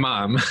like my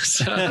mom.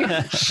 So.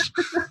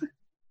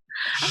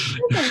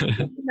 I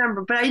don't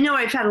remember, but I know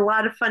I've had a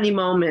lot of funny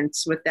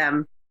moments with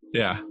them.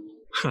 Yeah.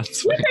 I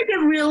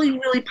get really,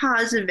 really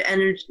positive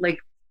energy, like,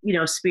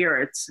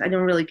 spirits. I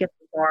don't really get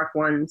the dark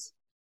ones.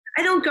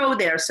 I don't go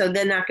there, so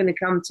they're not going to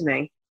come to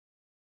me.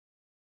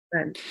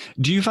 But,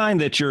 do you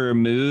find that your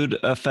mood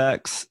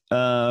affects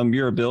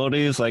your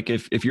abilities? Like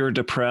if you're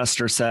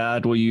depressed or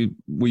sad, will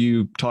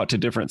you talk to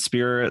different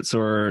spirits,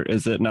 or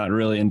is it not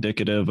really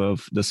indicative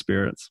of the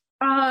spirits?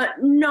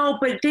 No,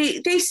 but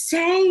they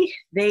say,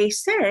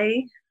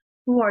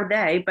 who are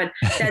they? But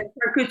that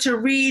they're good to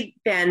read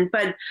then.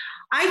 But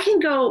I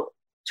can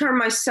turn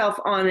myself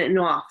on and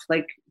off,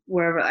 like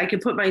wherever. I can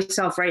put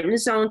myself right in the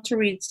zone to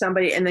read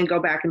somebody and then go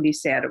back and be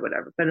sad or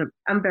whatever. But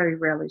I'm very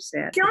rarely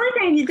sad. The only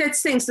thing that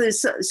stinks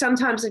is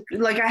sometimes,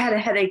 like I had a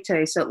headache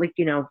today. So like,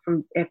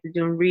 from after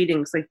doing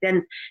readings, like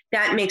then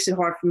that makes it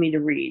hard for me to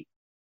read.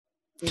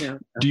 Do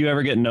you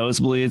ever get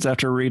nosebleeds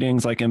after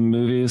readings, like in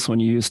movies, when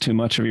you use too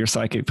much of your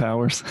psychic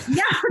powers?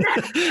 Yeah.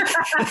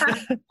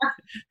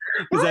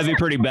 Because that'd be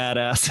pretty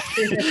badass.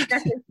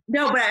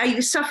 No, but I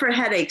suffer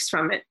headaches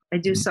from it. I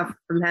do suffer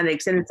from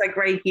headaches, and it's like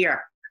right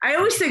here. I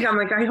always think, I'm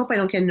like, I hope I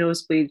don't get a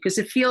nosebleed, because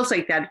it feels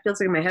like that. It feels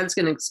like my head's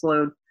going to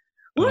explode.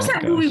 What was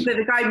that movie where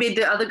the guy made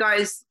the other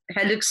guy's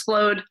head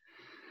explode?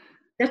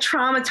 That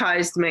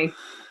traumatized me.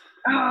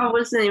 Oh,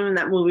 what's the name of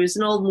that movie? It was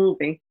an old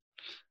movie.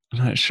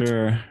 I'm not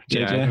sure.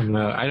 JJ?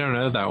 Yeah, I don't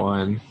know that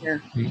one. Yeah.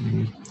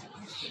 Mm-hmm.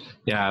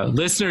 Yeah,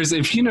 listeners,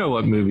 if you know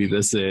what movie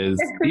this is,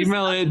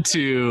 email it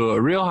to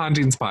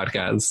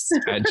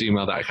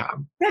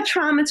realhauntingspodcast@gmail.com. That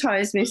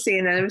traumatized me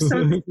seeing it. It was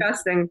so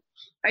disgusting.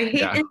 I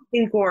hate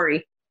anything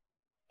gory.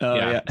 Oh,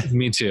 yeah,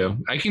 me too.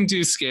 I can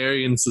do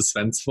scary and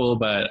suspenseful,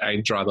 but I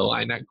draw the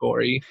line at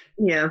gory.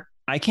 Yeah.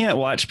 I can't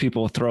watch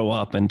people throw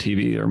up in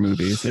TV or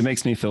movies. It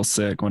makes me feel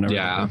sick whenever.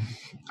 Yeah.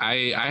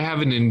 I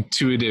have an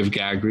intuitive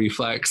gag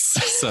reflex,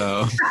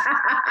 so.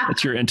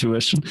 That's your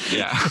intuition.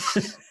 Yeah.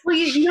 Well,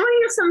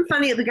 here's something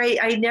funny. Like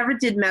I never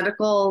did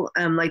medical.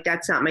 Like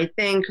that's not my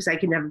thing, because I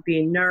could never be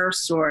a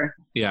nurse, or.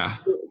 Yeah.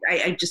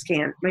 I just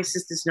can't. My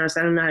sister's a nurse.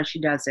 I don't know how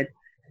she does it.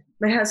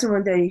 My husband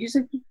one day, he's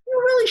like, you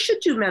really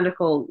should do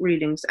medical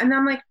readings. And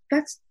I'm like,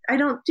 I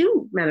don't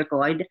do medical.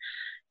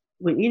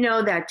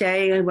 That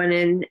day I went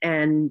in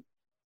and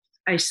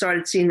I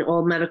started seeing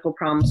all medical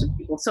problems with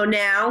people. So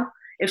now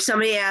if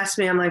somebody asks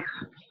me, I'm like,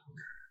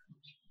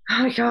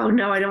 oh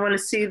no, I don't want to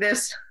see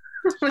this.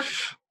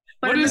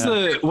 What is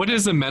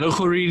the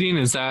medical reading?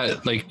 Is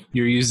that like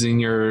you're using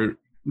your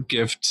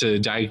gift to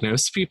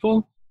diagnose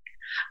people?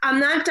 I'm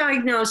not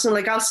diagnosing.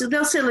 Like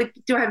they'll say like,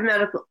 do I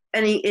have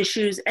any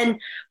issues? And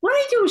what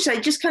I do is I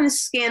just kind of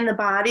scan the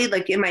body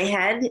like in my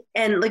head,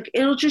 and like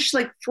it'll just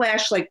like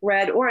flash like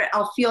red, or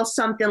I'll feel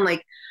something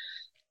like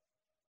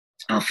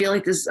I'll feel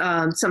like there's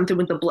something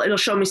with the blood. It'll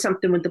show me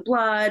something with the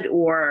blood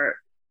or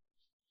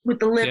with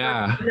the liver.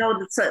 Yeah.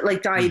 It's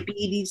like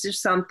diabetes or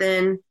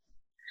something.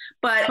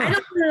 But I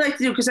don't really like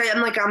to do because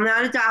I'm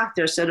not a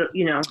doctor, so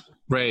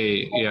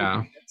Right.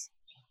 Yeah.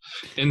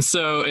 And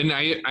so, and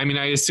I mean,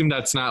 I assume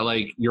that's not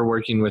like you're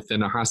working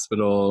within a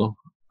hospital,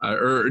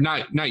 or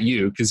not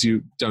you, because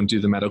you don't do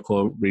the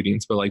medical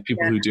readings, but like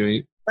people who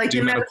do like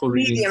the medical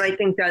medium, I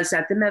think does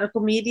that. The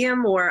medical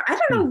medium, or I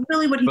don't know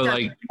really what he does.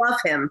 Like, I love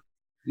him.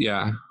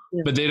 Yeah,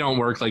 but they don't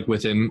work like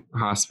within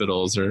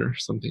hospitals or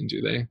something,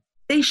 do they?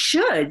 They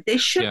should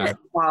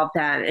involve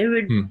that. It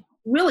would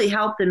really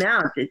help them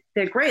out.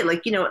 They're great.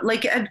 Like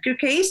like Edgar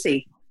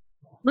Casey.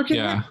 Look at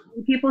him,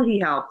 the people he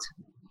helped.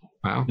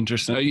 Wow.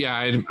 Interesting.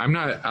 I'm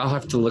not, I'll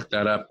have to look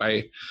that up.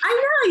 I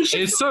know. You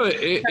should. It's so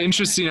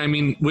interesting. I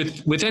mean,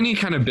 with any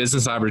kind of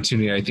business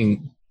opportunity, I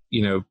think,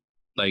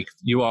 like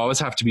you always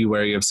have to be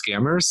wary of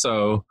scammers.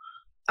 So,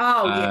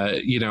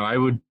 I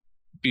would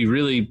be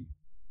really,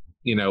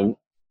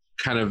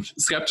 kind of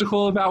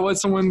skeptical about what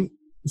someone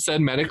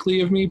said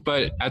medically of me.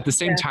 But at the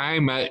same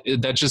time,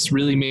 that just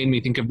really made me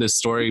think of this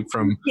story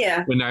from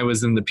when I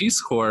was in the Peace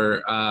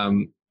Corps.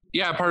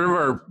 Part of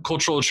our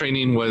cultural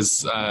training was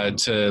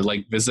to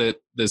like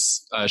visit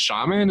this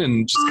shaman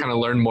and just kind of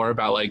learn more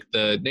about like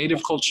the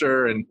native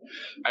culture. And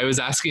I was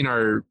asking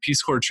our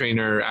Peace Corps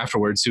trainer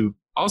afterwards, who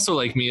also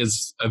like me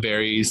is a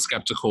very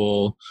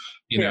skeptical,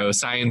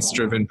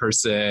 science-driven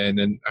person.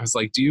 And I was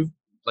like, do you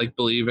like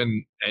believe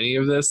in any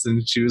of this?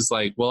 And she was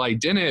like, well, I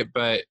didn't,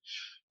 but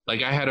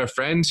like I had a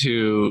friend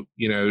who,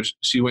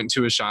 she went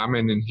to a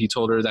shaman and he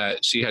told her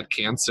that she had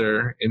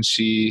cancer, and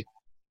she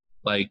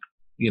like,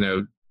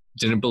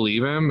 didn't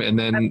believe him. And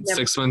then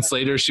 6 months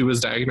later, she was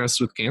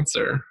diagnosed with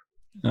cancer.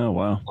 Oh,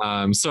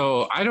 wow.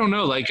 So I don't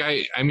know. Like,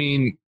 I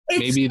mean,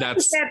 maybe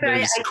there's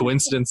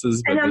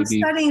coincidences. And I'm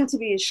studying to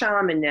be a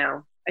shaman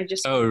now. I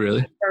just,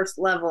 really? First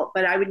level,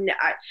 but and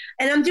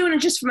I'm doing it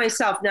just for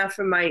myself, not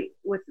for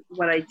with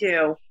what I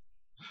do.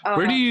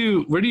 Where do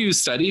you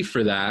study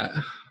for that?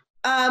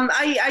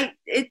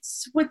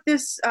 It's with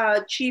this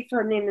chief.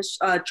 Her name is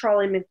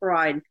Charlie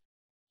McBride.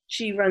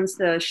 She runs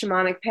the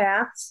shamanic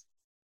paths.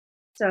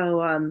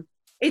 So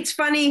it's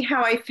funny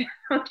how I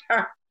found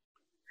her.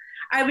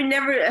 I would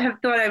never have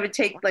thought I would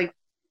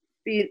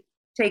be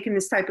taking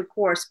this type of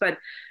course, but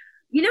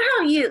you know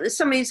how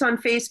somebody's on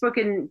Facebook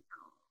and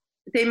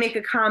they make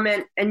a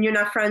comment and you're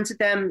not friends with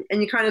them,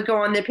 and you kind of go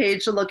on their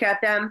page to look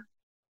at them.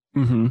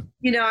 Mm-hmm.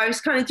 I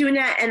was kind of doing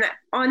that, and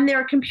on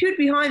their computer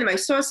behind them, I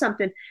saw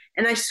something,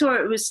 and I saw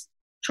it was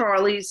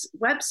Charlie's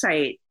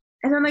website,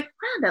 and I'm like,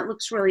 wow, that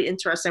looks really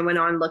interesting. I went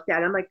on and looked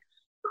at it. I'm like,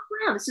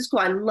 oh, wow, this is cool.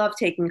 I love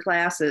taking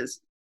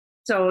classes.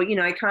 So,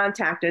 I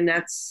contacted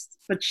her,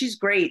 but she's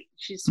great.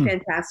 She's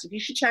fantastic. You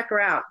should check her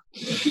out.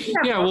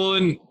 Yeah. Well,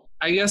 and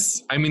I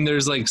guess, I mean,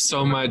 there's like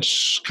so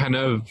much kind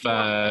of,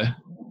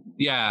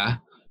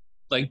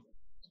 like,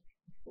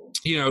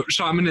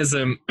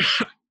 shamanism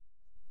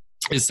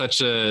is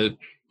such a,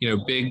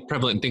 big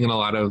prevalent thing in a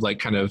lot of like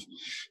kind of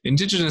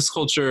indigenous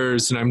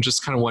cultures. And I'm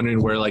just kind of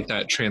wondering where like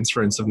that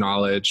transference of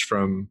knowledge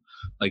from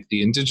like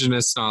the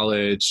indigenous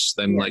knowledge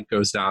then like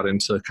goes out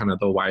into kind of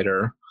the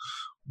wider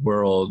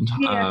world.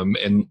 I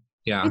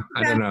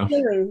don't know.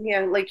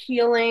 Healing. Like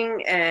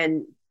healing,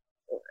 and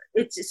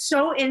it's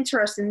so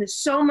interesting. There's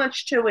so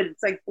much to it.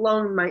 It's like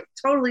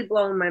totally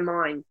blown my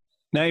mind.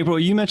 Now, April,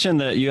 you mentioned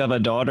that you have a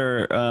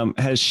daughter.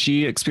 Has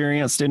she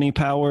experienced any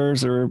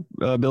powers or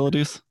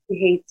abilities? She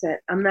hates it.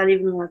 I'm not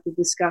even going to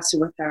discuss it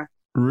with her.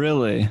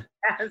 Really?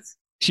 Yes.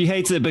 She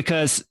hates it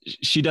because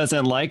she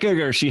doesn't like it,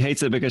 or she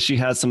hates it because she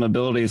has some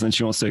abilities and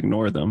she wants to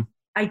ignore them?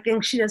 I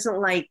think she doesn't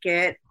like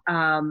it.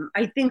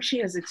 I think she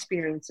has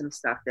experienced some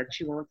stuff that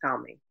she won't tell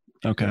me.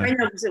 Okay. I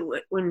know because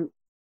when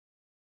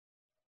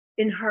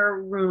in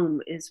her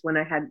room is when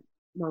I had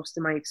most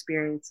of my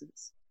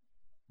experiences.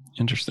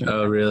 Interesting.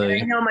 Oh, really?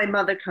 And I know my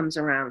mother comes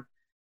around,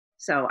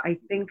 so I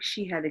think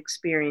she had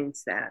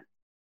experienced that,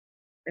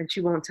 and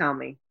she won't tell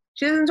me.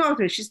 She doesn't talk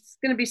to me. She's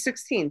going to be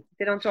 16.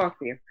 They don't talk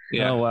to you.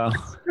 Yeah. Oh, wow.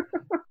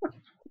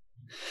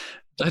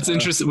 That's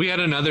interesting. We had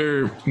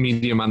another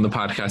medium on the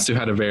podcast who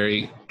had a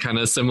very kind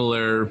of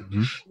similar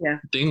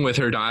thing with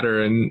her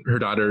daughter and her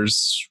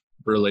daughter's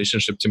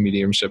relationship to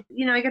mediumship.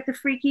 I got the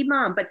freaky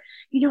mom, but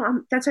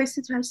that's why I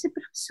said, but I'm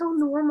so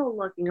normal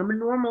looking. I'm a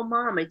normal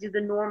mom. I do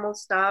the normal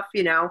stuff,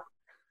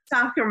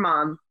 soccer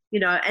mom,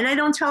 and I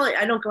don't tell it.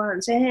 I don't go out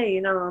and say, hey,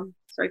 I'm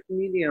psychic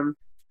medium.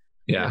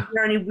 Yeah. I don't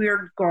wear any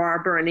weird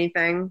garb or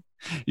anything.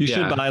 You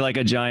should buy like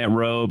a giant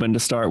robe and to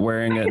start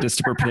wearing it just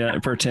to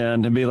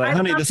pretend and be like,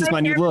 honey, this is my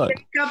new look.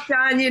 Makeup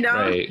done, you know.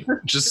 Right.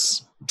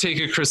 Just take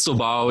a crystal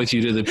ball with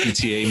you to the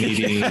PTA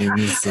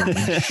meetings.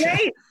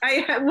 Great.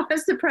 I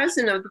was the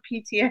president of the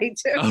PTA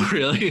too. Oh,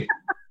 really?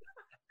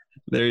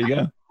 There you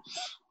go.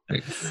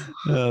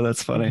 Oh,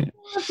 that's funny.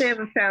 If they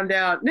haven't found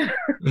out.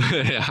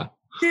 Yeah.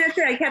 See, that's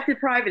it. I kept it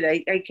private.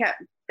 I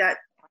kept that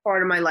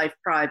part of my life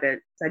private.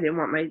 I didn't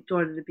want my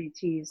daughter to be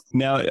teased.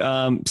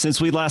 Now,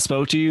 since we last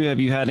spoke to you, have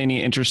you had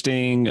any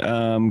interesting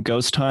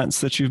ghost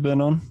hunts that you've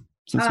been on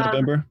since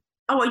November?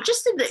 Oh, I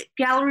just did the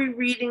gallery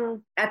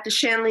reading at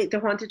the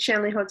Haunted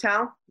Shanley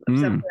Hotel. I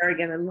was up there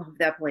again. I love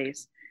that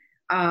place.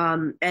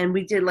 And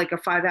we did like a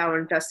 5-hour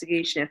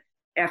investigation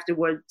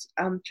afterwards.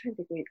 I'm trying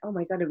to think. Oh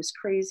my God, it was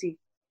crazy.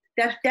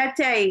 That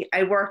day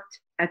I worked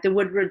at the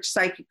Woodridge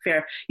Psychic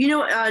Fair. You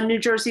know, New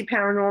Jersey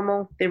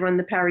Paranormal, they run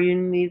the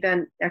Para-Unity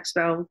event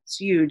expo. It's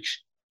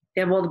huge.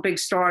 They have all the big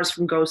stars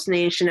from Ghost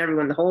Nation,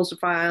 everyone, the Holzer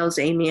Files,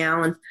 Amy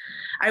Allen.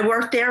 I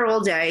worked there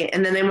all day,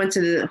 and then I went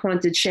to the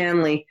Haunted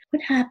Shanley.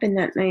 What happened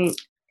that night?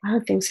 A lot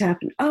of things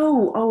happened.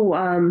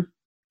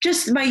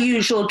 Just my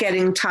usual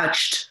getting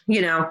touched,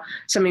 you know,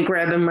 somebody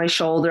grabbing my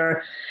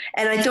shoulder.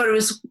 And I thought it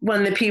was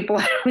one of the people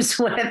I was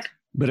with.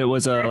 But it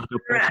was I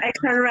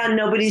turn around,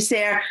 nobody's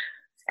there.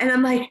 And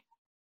I'm like,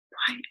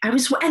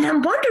 and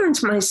I'm wondering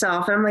to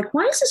myself, I'm like,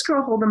 why is this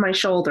girl holding my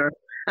shoulder?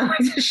 I'm like,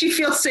 does she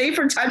feel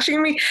safer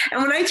touching me?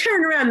 And when I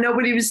turned around,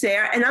 nobody was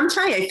there. And I'm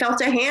telling you, I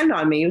felt a hand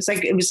on me. It was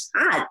like, it was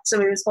hot.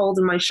 Somebody was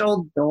holding my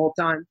shoulder the whole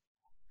time.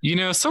 You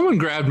know, someone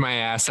grabbed my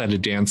ass at a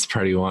dance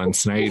party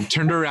once, and I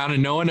turned around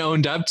and no one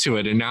owned up to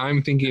it. And now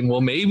I'm thinking,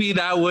 well, maybe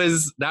that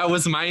was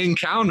my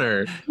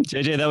encounter.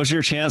 JJ, that was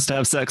your chance to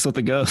have sex with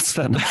the ghost.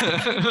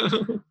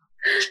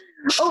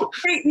 Oh,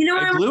 hey, you know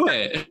what? I blew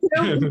it.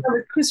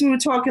 Because we were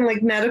talking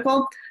like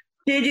medical.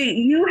 JJ,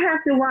 you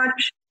have to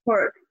watch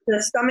for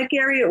the stomach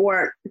area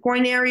or the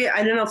groin area.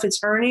 I don't know if it's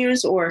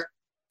hernias or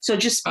so.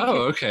 Just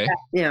okay.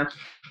 Yeah.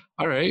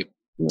 All right.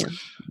 Yeah.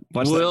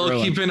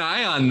 We'll keep an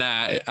eye on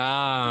that.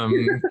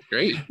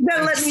 Great.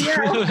 Then let me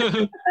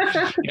know.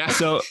 Yeah.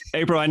 So,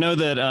 April, I know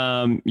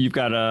that you've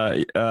got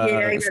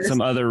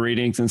some other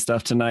readings and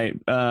stuff tonight.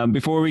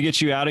 Before we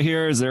get you out of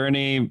here, is there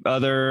any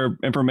other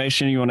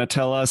information you want to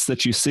tell us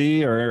that you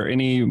see, or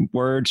any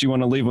words you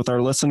want to leave with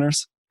our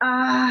listeners?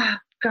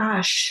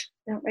 Gosh,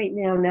 not right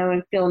now. Now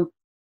I'm feeling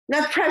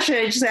not pressure.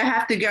 I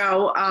have to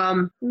go.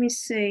 Let me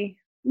see.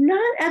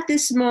 Not at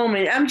this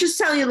moment. I'm just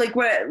telling you,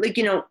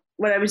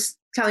 what I was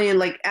telling you,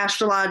 like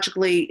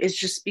astrologically, is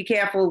just be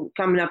careful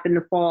coming up in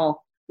the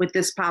fall with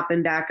this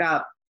popping back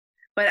up.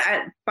 But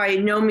by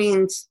no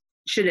means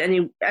should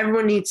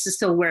everyone needs to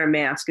still wear a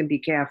mask and be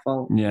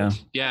careful. Yeah.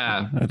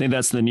 Yeah. I think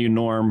that's the new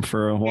norm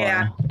for a while.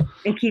 Yeah.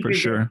 And keep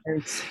your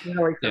distance.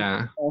 Really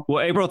yeah. Well,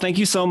 April, thank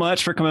you so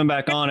much for coming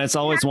back on. It's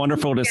always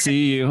wonderful to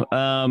see you.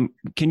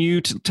 Can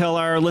you tell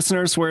our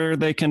listeners where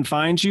they can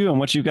find you and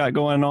what you got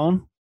going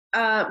on?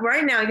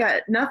 Right now I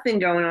got nothing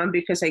going on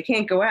because I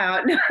can't go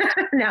out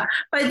now,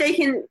 but they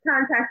can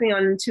contact me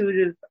on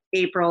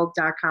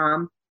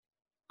intuitiveapril.com.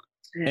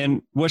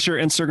 And what's your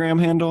Instagram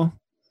handle?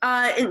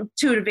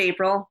 Intuitive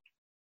April,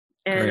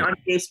 and Great. on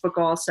Facebook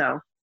also.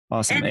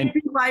 Awesome. And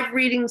we do live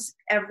readings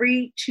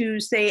every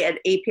Tuesday at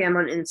 8 p.m.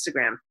 on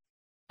Instagram.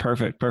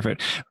 Perfect.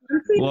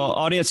 Well,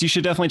 audience, you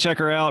should definitely check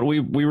her out. We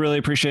really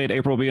appreciate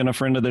April being a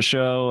friend of the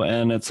show,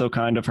 and it's so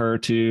kind of her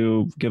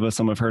to give us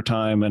some of her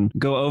time and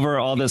go over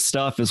all this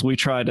stuff as we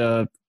try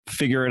to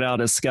figure it out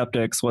as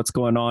skeptics, what's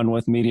going on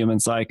with medium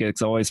and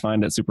psychics. I always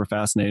find it super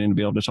fascinating to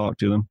be able to talk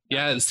to them.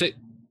 Yeah,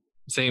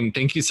 same.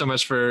 Thank you so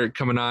much for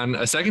coming on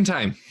a second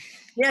time.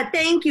 Yeah,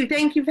 thank you.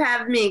 Thank you for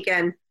having me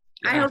again.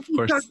 Yeah, I hope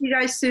to talk to you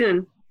guys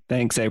soon.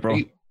 Thanks, April.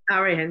 Great.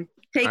 All right.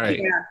 Take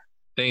care.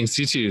 Thanks.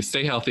 You too.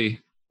 Stay healthy.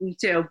 You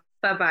too.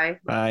 Bye-bye.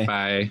 Bye.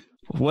 Bye.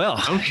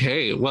 Well,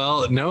 okay.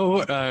 Well,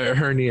 no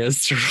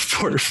hernias to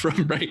report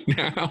from right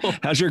now.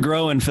 How's your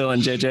groin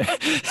feeling, JJ?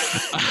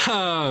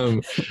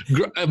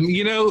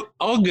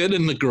 All good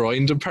in the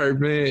groin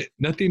department.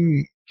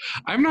 Nothing.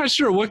 I'm not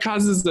sure what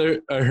causes a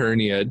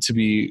hernia, to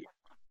be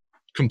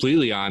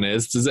completely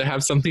honest. Does it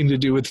have something to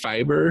do with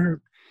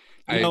fiber?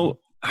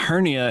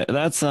 Hernia,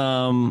 that's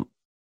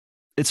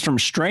it's from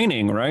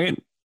straining, right?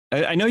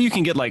 I know you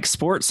can get like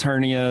sports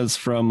hernias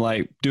from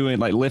like doing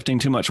like lifting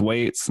too much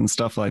weights and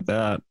stuff like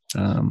that.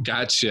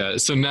 Gotcha.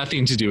 So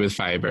nothing to do with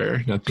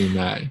fiber, nothing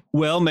that.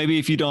 Well, maybe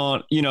if you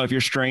don't, if you're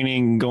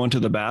straining going to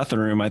the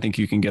bathroom, I think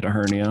you can get a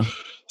hernia.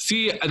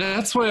 See,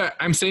 that's what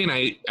I'm saying.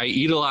 I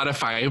eat a lot of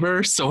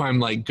fiber, so I'm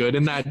like good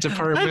in that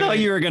department. I thought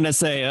you were going to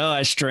say,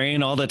 I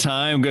strain all the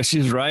time. Because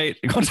she's right.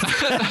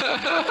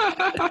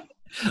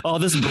 All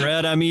this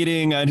bread I'm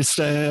eating, I just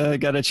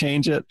got to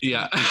change it.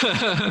 Yeah.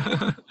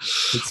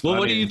 Well,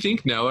 what do you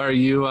think, Noah? Are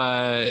you,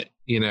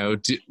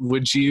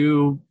 would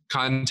you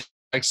contact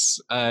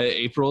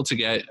April to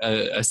get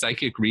a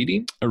psychic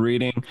reading? A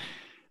reading?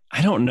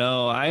 I don't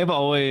know. I've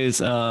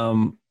always,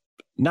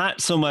 not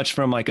so much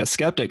from like a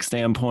skeptic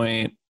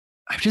standpoint,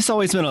 I've just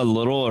always been a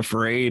little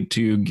afraid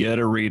to get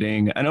a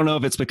reading. I don't know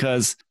if it's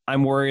because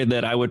I'm worried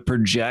that I would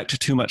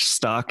project too much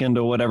stock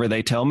into whatever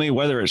they tell me,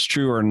 whether it's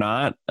true or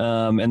not,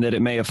 and that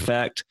it may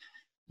affect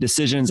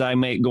decisions I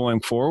make going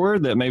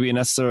forward that maybe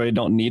necessarily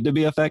don't need to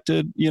be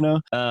affected.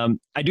 I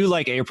do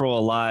like April a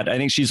lot. I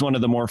think she's one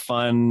of the more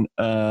fun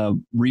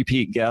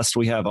repeat guests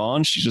we have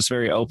on. She's just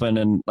very open,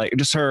 and like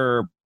just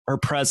her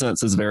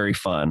presence is very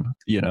fun,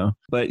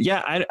 but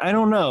yeah, I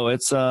don't know.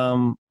 It's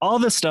all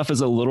this stuff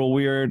is a little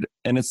weird,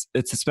 and it's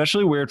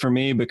especially weird for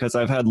me because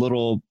I've had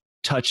little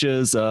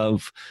touches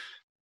of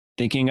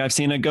thinking I've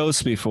seen a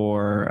ghost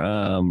before,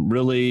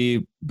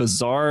 really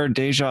bizarre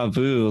deja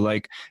vu.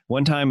 Like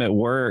one time at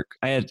work,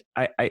 I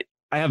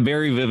have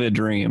very vivid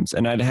dreams,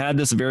 and I'd had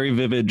this very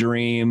vivid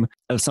dream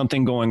of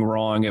something going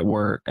wrong at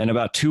work. And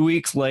about 2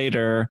 weeks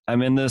later,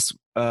 I'm in this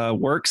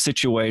work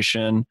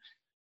situation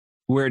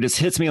where it just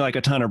hits me like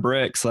a ton of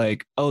bricks,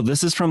 like, oh,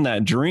 this is from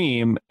that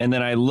dream. And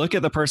then I look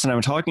at the person I'm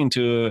talking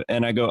to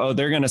and I go, oh,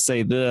 they're going to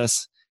say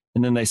this.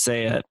 And then they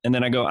say it. And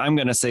then I go, I'm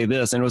going to say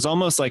this. And it was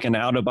almost like an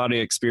out of body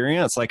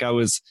experience. Like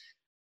it's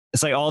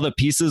like all the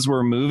pieces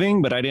were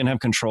moving, but I didn't have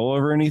control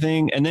over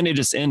anything. And then it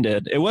just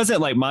ended. It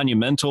wasn't like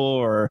monumental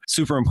or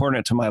super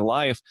important to my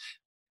life,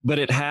 but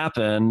it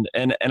happened.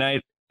 And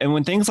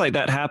when things like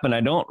that happen,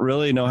 I don't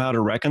really know how to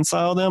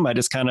reconcile them. I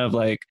just kind of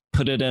like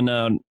put it in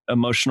an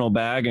emotional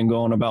bag and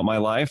go on about my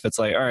life. It's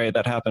like, all right,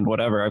 that happened,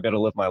 whatever. I've got to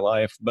live my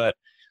life. But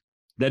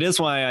that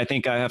is why I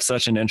think I have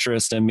such an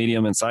interest in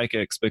medium and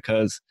psychics,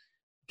 because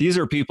these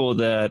are people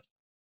that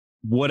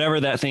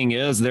whatever that thing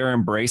is, they're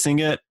embracing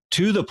it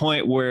to the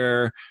point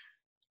where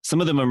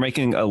some of them are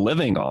making a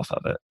living off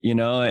of it,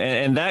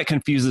 and that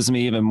confuses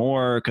me even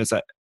more because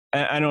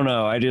I don't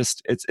know.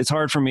 It's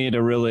hard for me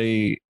to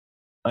really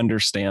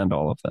understand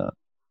all of that.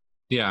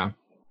 Yeah,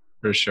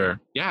 for sure.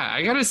 Yeah,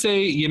 I gotta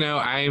say,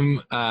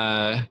 I'm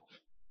I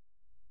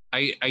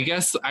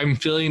guess I'm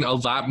feeling a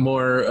lot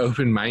more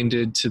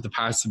open-minded to the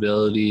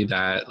possibility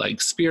that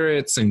like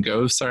spirits and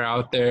ghosts are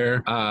out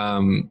there,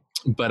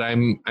 but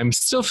I'm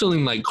still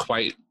feeling like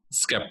quite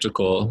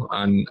skeptical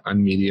on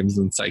mediums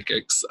and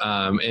psychics,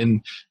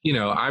 and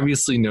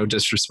obviously no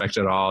disrespect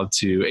at all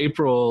to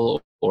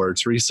April or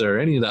Teresa or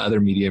any of the other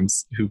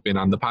mediums who've been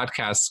on the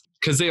podcast,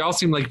 because they all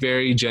seem like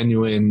very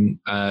genuine,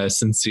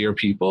 sincere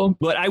people.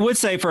 But I would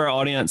say for our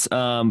audience,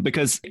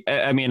 because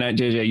I mean,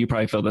 JJ, you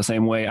probably feel the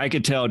same way. I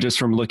could tell just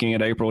from looking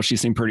at April, she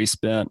seemed pretty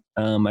spent.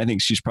 I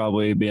think she's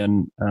probably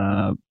been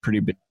pretty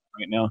big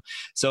right now.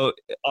 So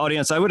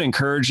audience, I would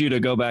encourage you to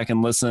go back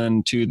and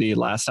listen to the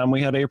last time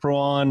we had April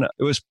on.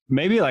 It was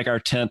maybe like our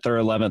 10th or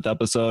 11th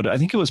episode. I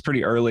think it was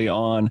pretty early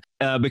on,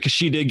 because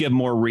she did give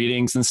more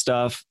readings and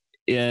stuff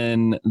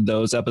in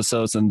those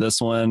episodes than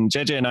this one.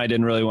 JJ and I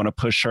didn't really want to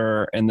push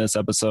her in this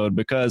episode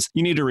because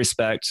you need to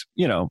respect,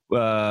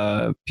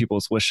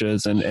 people's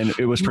wishes, and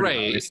it was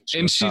pretty right.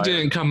 And she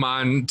didn't come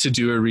on to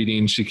do a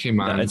reading; she came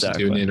on to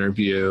do an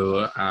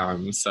interview.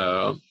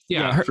 So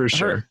for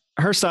sure.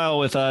 Her style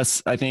with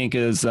us, I think,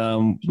 is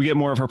we get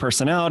more of her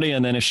personality,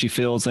 and then if she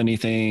feels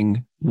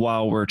anything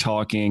while we're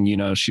talking,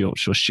 she'll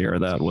share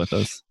that with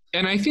us.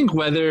 And I think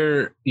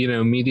whether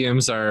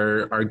mediums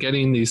are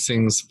getting these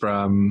things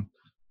from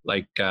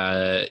like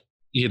from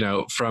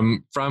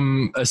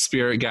a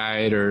spirit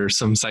guide or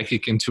some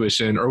psychic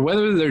intuition, or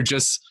whether they're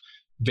just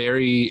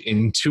very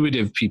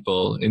intuitive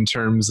people in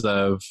terms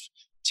of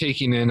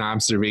taking in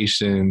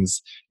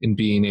observations and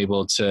being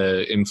able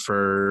to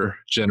infer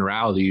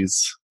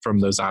generalities from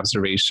those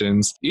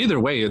observations. Either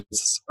way,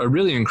 it's a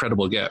really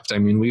incredible gift. I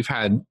mean, we've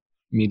had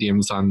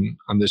mediums on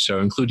the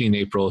show, including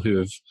April, who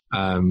have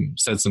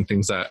said some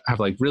things that have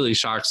like really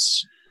shocked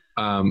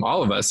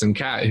all of us, and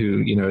Kat,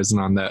 who isn't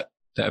on the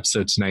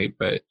episode tonight,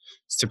 but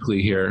it's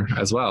typically here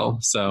as well.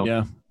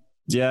 So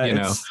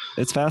yeah,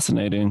 it's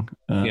fascinating.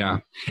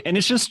 And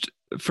it's just,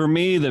 for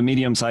me, the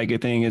medium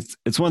psychic thing,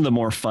 it's one of the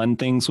more fun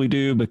things we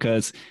do,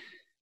 because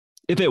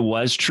if it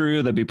was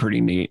true, that'd be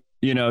pretty neat.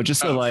 Just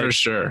so like, for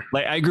sure.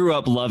 Like I grew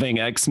up loving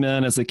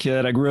X-Men as a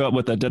kid. I grew up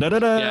with the da da da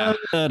da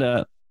da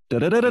da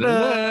da da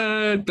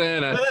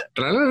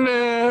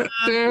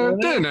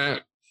da.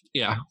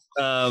 Yeah.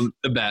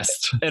 The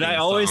best. And I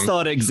always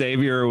thought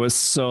Xavier was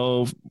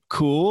so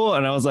cool.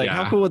 And I was like,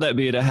 how cool would that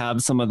be to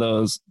have some of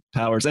those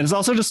powers? And it's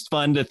also just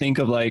fun to think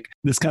of like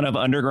this kind of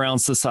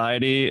underground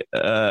society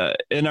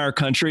in our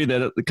country,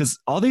 that because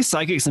all these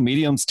psychics and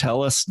mediums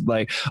tell us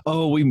like,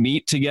 oh, we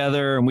meet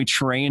together and we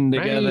train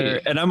together.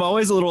 Right. And I'm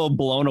always a little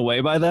blown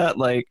away by that.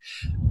 Like,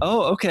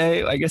 oh,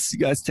 okay, I guess you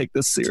guys take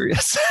this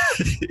serious.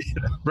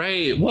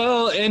 Right.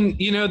 Well, and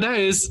that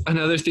is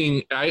another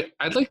thing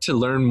I'd like to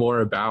learn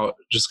more about,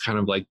 just kind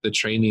of like the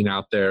training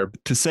out there.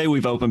 To say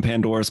we've opened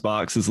Pandora's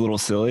box is a little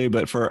silly,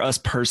 but for us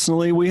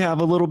personally, we have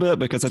a little bit,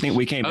 because I think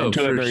we came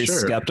into it very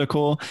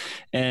skeptical.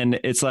 And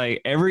it's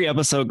like every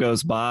episode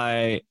goes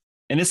by,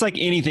 and it's like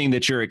anything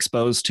that you're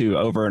exposed to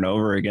over and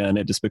over again,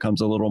 it just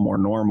becomes a little more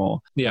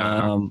normal.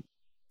 Yeah.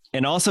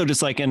 And also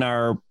just like in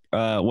our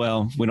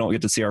well, we don't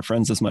get to see our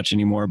friends as much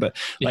anymore, but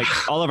like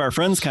all of our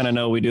friends kind of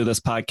know we do this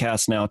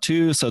podcast now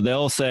too. So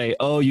they'll say,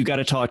 oh, you got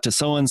to talk to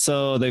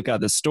so-and-so. They've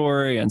got this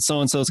story and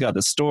so-and-so's got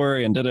this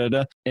story and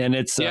da-da-da. And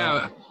it's,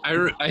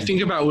 I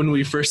think about when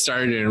we first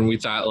started and we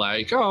thought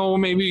like, oh, well,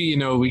 maybe, you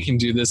know, we can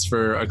do this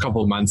for a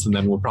couple months and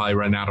then we'll probably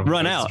run out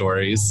of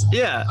stories.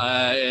 Yeah.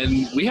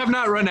 And we have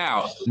not run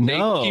out.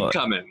 No. They keep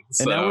coming.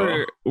 So. And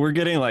now we're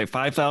getting like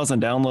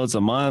 5,000 downloads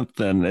a month.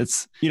 And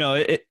it's, you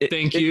know,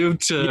 thank you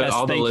to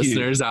all the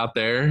listeners out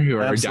there who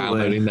are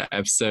downloading the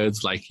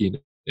episodes, liking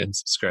and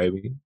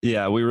subscribing.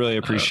 Yeah, we really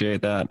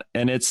appreciate that.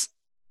 And it's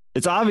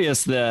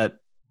obvious that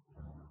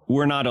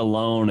we're not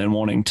alone in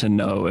wanting to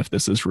know if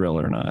this is real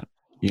or not.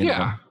 You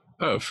know?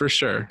 Oh, for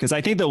sure. Because I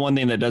think the one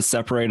thing that does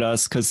separate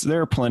us, because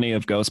there are plenty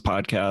of ghost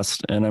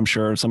podcasts, and I'm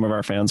sure some of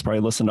our fans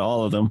probably listen to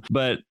all of them.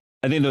 But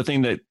I think the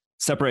thing that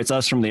separates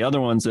us from the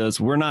other ones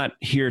is we're not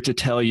here to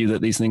tell you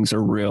that these things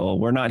are real.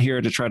 We're not here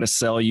to try to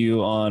sell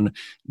you on,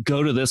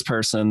 go to this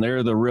person,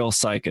 they're the real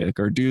psychic,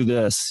 or do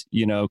this,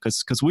 you know,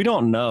 because we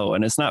don't know.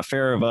 And it's not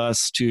fair of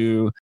us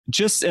to,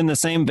 just in the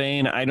same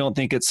vein, I don't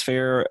think it's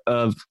fair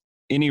of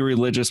any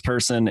religious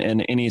person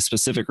in any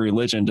specific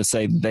religion to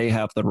say they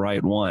have the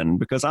right one,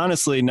 because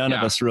honestly, none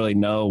of us really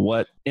know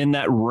what in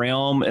that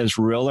realm is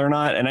real or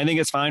not. And I think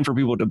it's fine for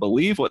people to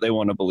believe what they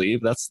want to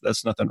believe. That's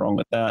nothing wrong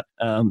with that.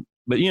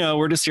 But you know,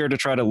 we're just here to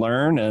try to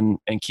learn and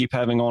keep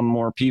having on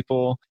more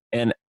people.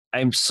 And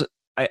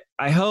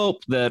I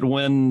hope that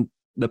when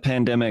the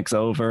pandemic's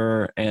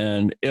over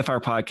and if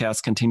our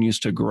podcast continues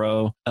to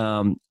grow,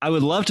 I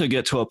would love to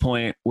get to a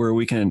point where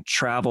we can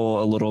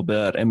travel a little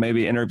bit and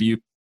maybe interview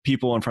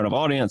people in front of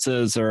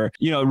audiences, or,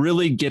 you know,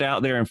 really get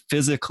out there and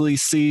physically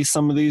see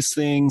some of these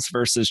things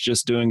versus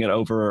just doing it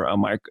over a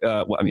mic.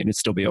 Well, I mean, it'd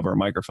still be over a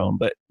microphone,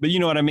 but you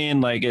know what I mean?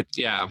 Like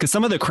because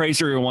some of the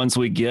crazier ones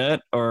we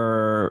get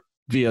are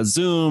via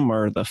Zoom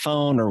or the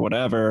phone or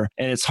whatever.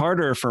 And it's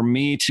harder for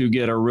me to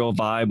get a real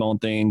vibe on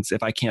things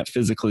if I can't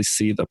physically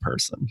see the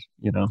person,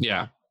 you know?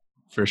 Yeah,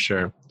 for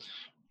sure.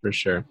 For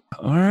sure.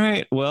 All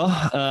right. Well,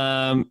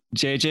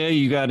 JJ,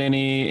 you got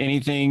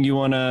anything you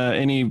want to,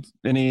 any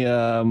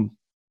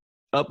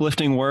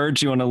uplifting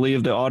words you want to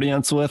leave the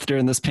audience with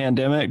during this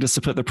pandemic, just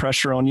to put the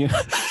pressure on you?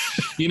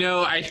 You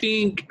know, I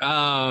think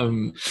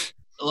I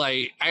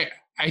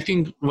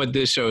think what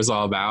this show is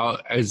all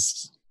about,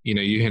 as you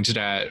know, you hinted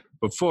at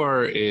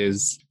before,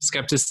 is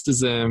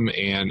skepticism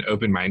and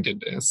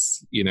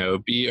open-mindedness. You know,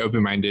 be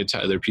open-minded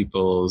to other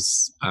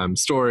people's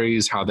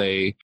stories, how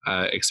they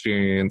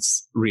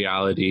experience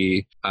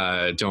reality.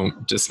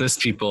 Don't dismiss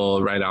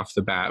people right off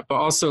the bat, but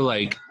also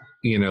like,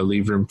 you know,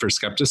 leave room for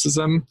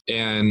skepticism.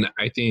 And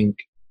I think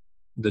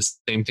the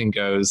same thing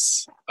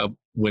goes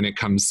when it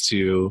comes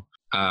to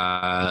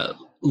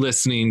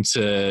listening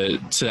to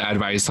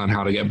advice on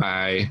how to get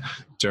by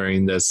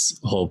during this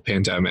whole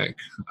pandemic.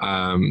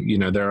 You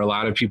know, there are a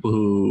lot of people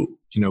who,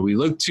 you know, we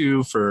look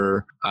to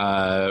for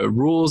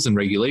rules and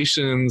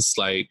regulations,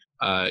 like,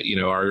 you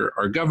know,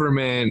 our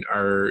government,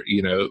 our,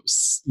 you know,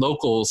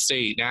 local,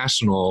 state,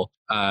 national,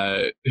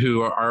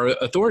 who are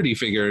authority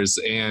figures,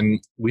 and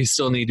we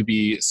still need to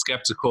be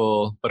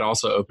skeptical, but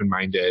also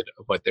open-minded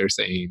of what they're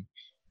saying.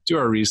 Do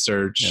our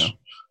research,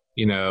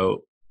 you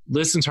know,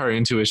 listen to our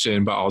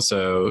intuition, but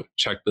also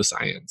check the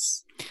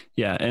science.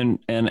 Yeah. And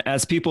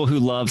as people who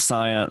love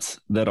science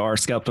that are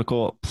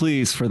skeptical,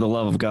 please, for the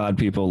love of God,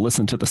 people,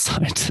 listen to the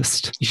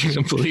scientist.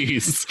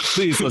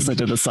 Please listen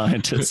to the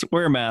scientist.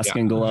 Wear a mask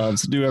and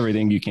gloves. Do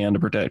everything you can to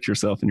protect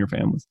yourself and your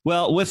families.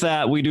 Well, with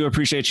that, we do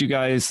appreciate you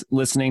guys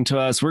listening to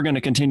us. We're going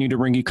to continue to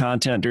bring you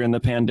content during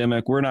the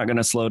pandemic. We're not going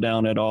to slow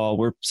down at all.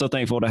 We're so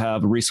thankful to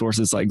have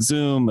resources like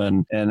Zoom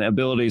and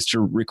abilities to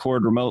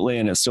record remotely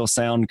and it still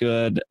sound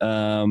good.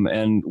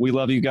 And we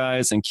love you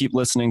guys, and keep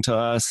listening to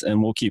us,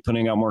 and we'll keep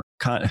putting out more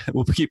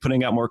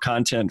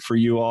content for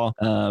you all.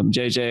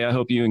 JJ, I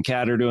hope you and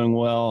Kat are doing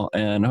well,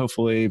 and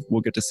hopefully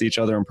we'll get to see each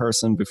other in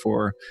person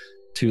before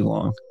too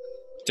long.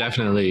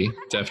 Definitely.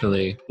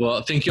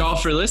 Well, thank you all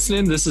for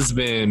listening. This has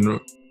been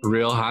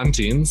Real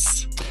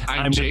Hauntings.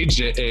 I'm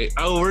JJ.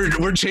 Oh,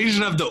 we're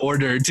changing up the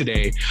order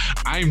today.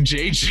 I'm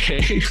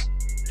JJ.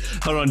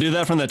 Hold on, do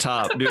that from the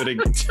top. Do it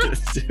again.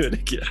 Do it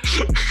again.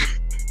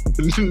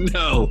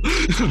 No,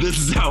 this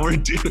is how we're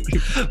doing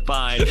it.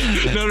 Fine.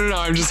 No,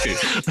 I'm just kidding.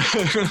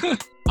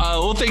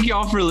 Well, thank you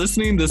all for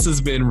listening. This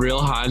has been Real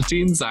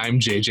Hauntings. I'm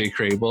JJ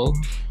Crable.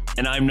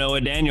 And I'm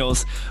Noah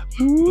Daniels.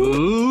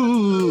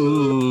 Ooh.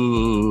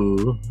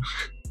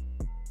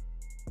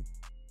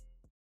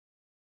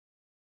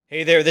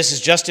 Hey there, this is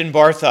Justin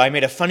Bartha. I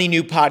made a funny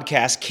new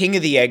podcast, King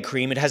of the Egg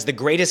Cream. It has the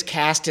greatest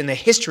cast in the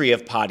history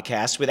of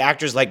podcasts, with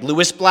actors like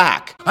Louis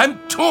Black. I'm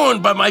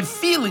torn by my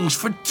feelings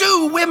for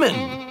two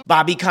women.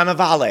 Bobby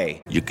Cannavale.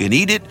 You can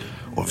eat it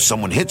Or if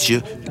someone hits you,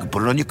 you can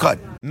put it on your cut.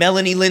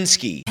 Melanie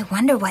Linsky. I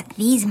wonder what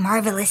these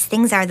marvelous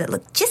things are that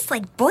look just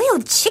like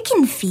boiled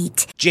chicken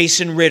feet.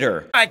 Jason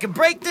Ritter. I can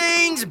break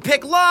things and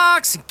pick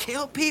locks and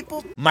kill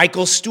people.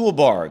 Michael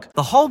Stuhlbarg.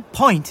 The whole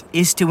point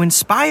is to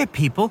inspire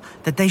people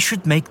that they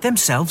should make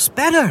themselves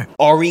better.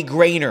 Ari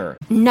Grainer.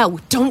 No,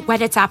 don't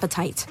whet its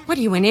appetite. What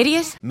are you, an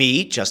idiot?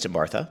 Me, Justin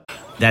Bartha.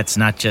 That's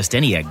not just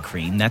any egg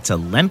cream, that's a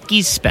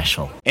Lemke's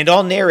special. And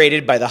all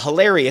narrated by the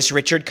hilarious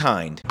Richard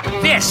Kind.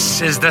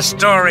 This is the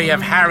story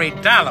of Harry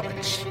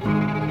Dalowitz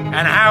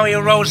and how he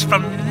rose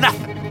from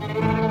nothing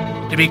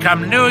to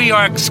become New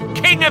York's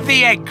King of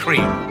the Egg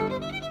Cream.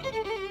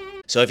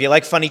 So if you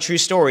like funny true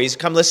stories,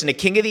 come listen to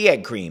King of the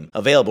Egg Cream,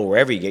 available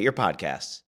wherever you get your podcasts.